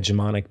global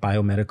hegemonic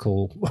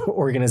biomedical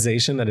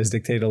organization that has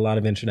dictated a lot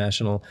of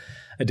international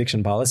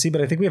addiction policy.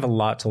 But I think we have a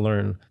lot to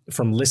learn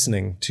from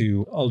listening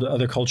to all the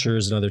other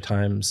cultures and other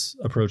times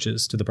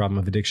approaches to the problem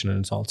of addiction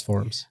in all its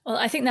forms. Well,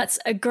 I think that's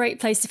a great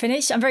place to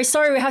finish. I'm very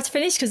sorry we have to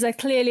finish because there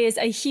clearly is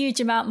a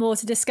huge amount more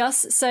to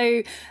discuss.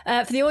 So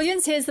for the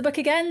audience, here's the book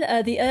again,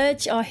 The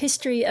Urge, Our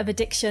History of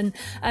Addiction.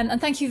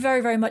 And thank you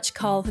very, very much,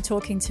 Carl, for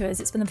talking to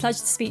us. It's been a pleasure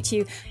to speak to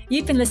you.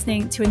 You've been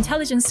listening to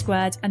Intelligence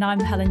Squared, and I'm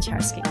Helen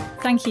Cheresky.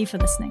 Thank you for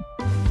listening.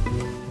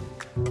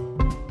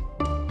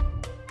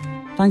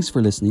 Thanks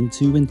for listening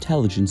to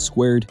Intelligence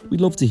Squared.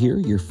 We'd love to hear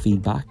your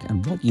feedback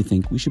and what you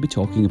think we should be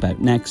talking about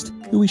next,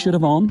 who we should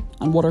have on,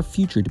 and what our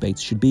future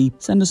debates should be.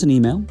 Send us an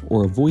email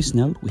or a voice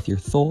note with your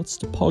thoughts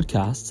to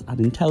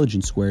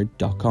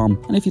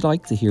podcasts@intelligencesquared.com. And if you'd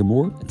like to hear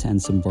more,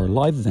 attend some of our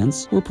live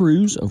events, or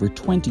peruse over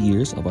 20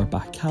 years of our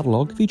back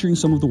catalogue featuring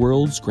some of the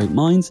world's great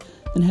minds,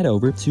 then head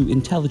over to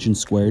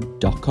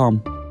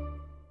intelligencesquared.com.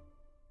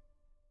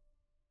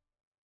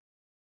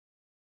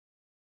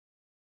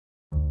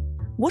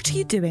 What are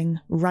you doing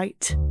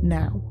right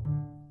now?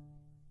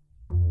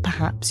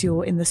 Perhaps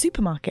you're in the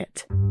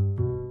supermarket.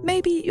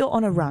 Maybe you're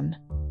on a run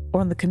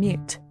or on the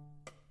commute.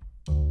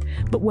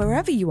 But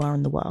wherever you are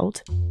in the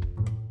world,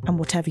 and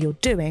whatever you're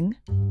doing,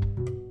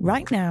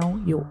 right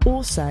now you're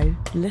also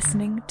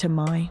listening to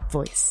my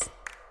voice.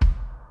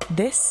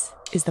 This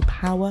is the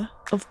power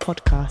of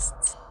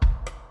podcasts.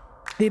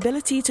 The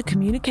ability to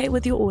communicate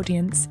with your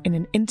audience in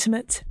an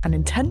intimate and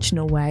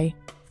intentional way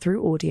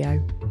through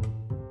audio.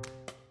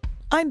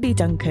 I'm Bea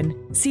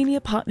Duncan,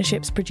 Senior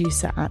Partnerships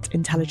Producer at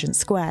Intelligence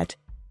Squared.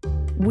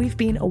 We've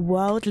been a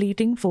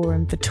world-leading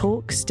forum for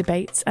talks,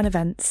 debates and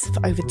events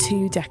for over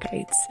 2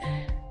 decades.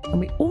 And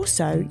we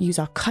also use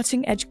our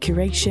cutting-edge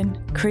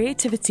curation,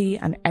 creativity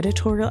and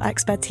editorial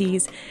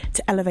expertise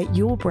to elevate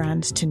your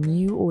brand to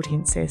new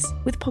audiences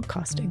with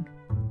podcasting.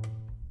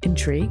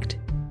 Intrigued?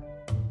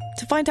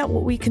 To find out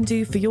what we can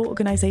do for your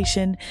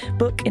organisation,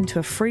 book into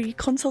a free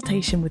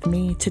consultation with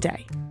me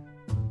today.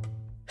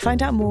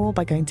 Find out more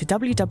by going to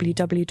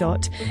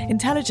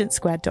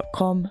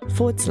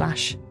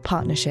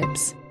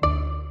www.intelligencesquared.com/partnerships.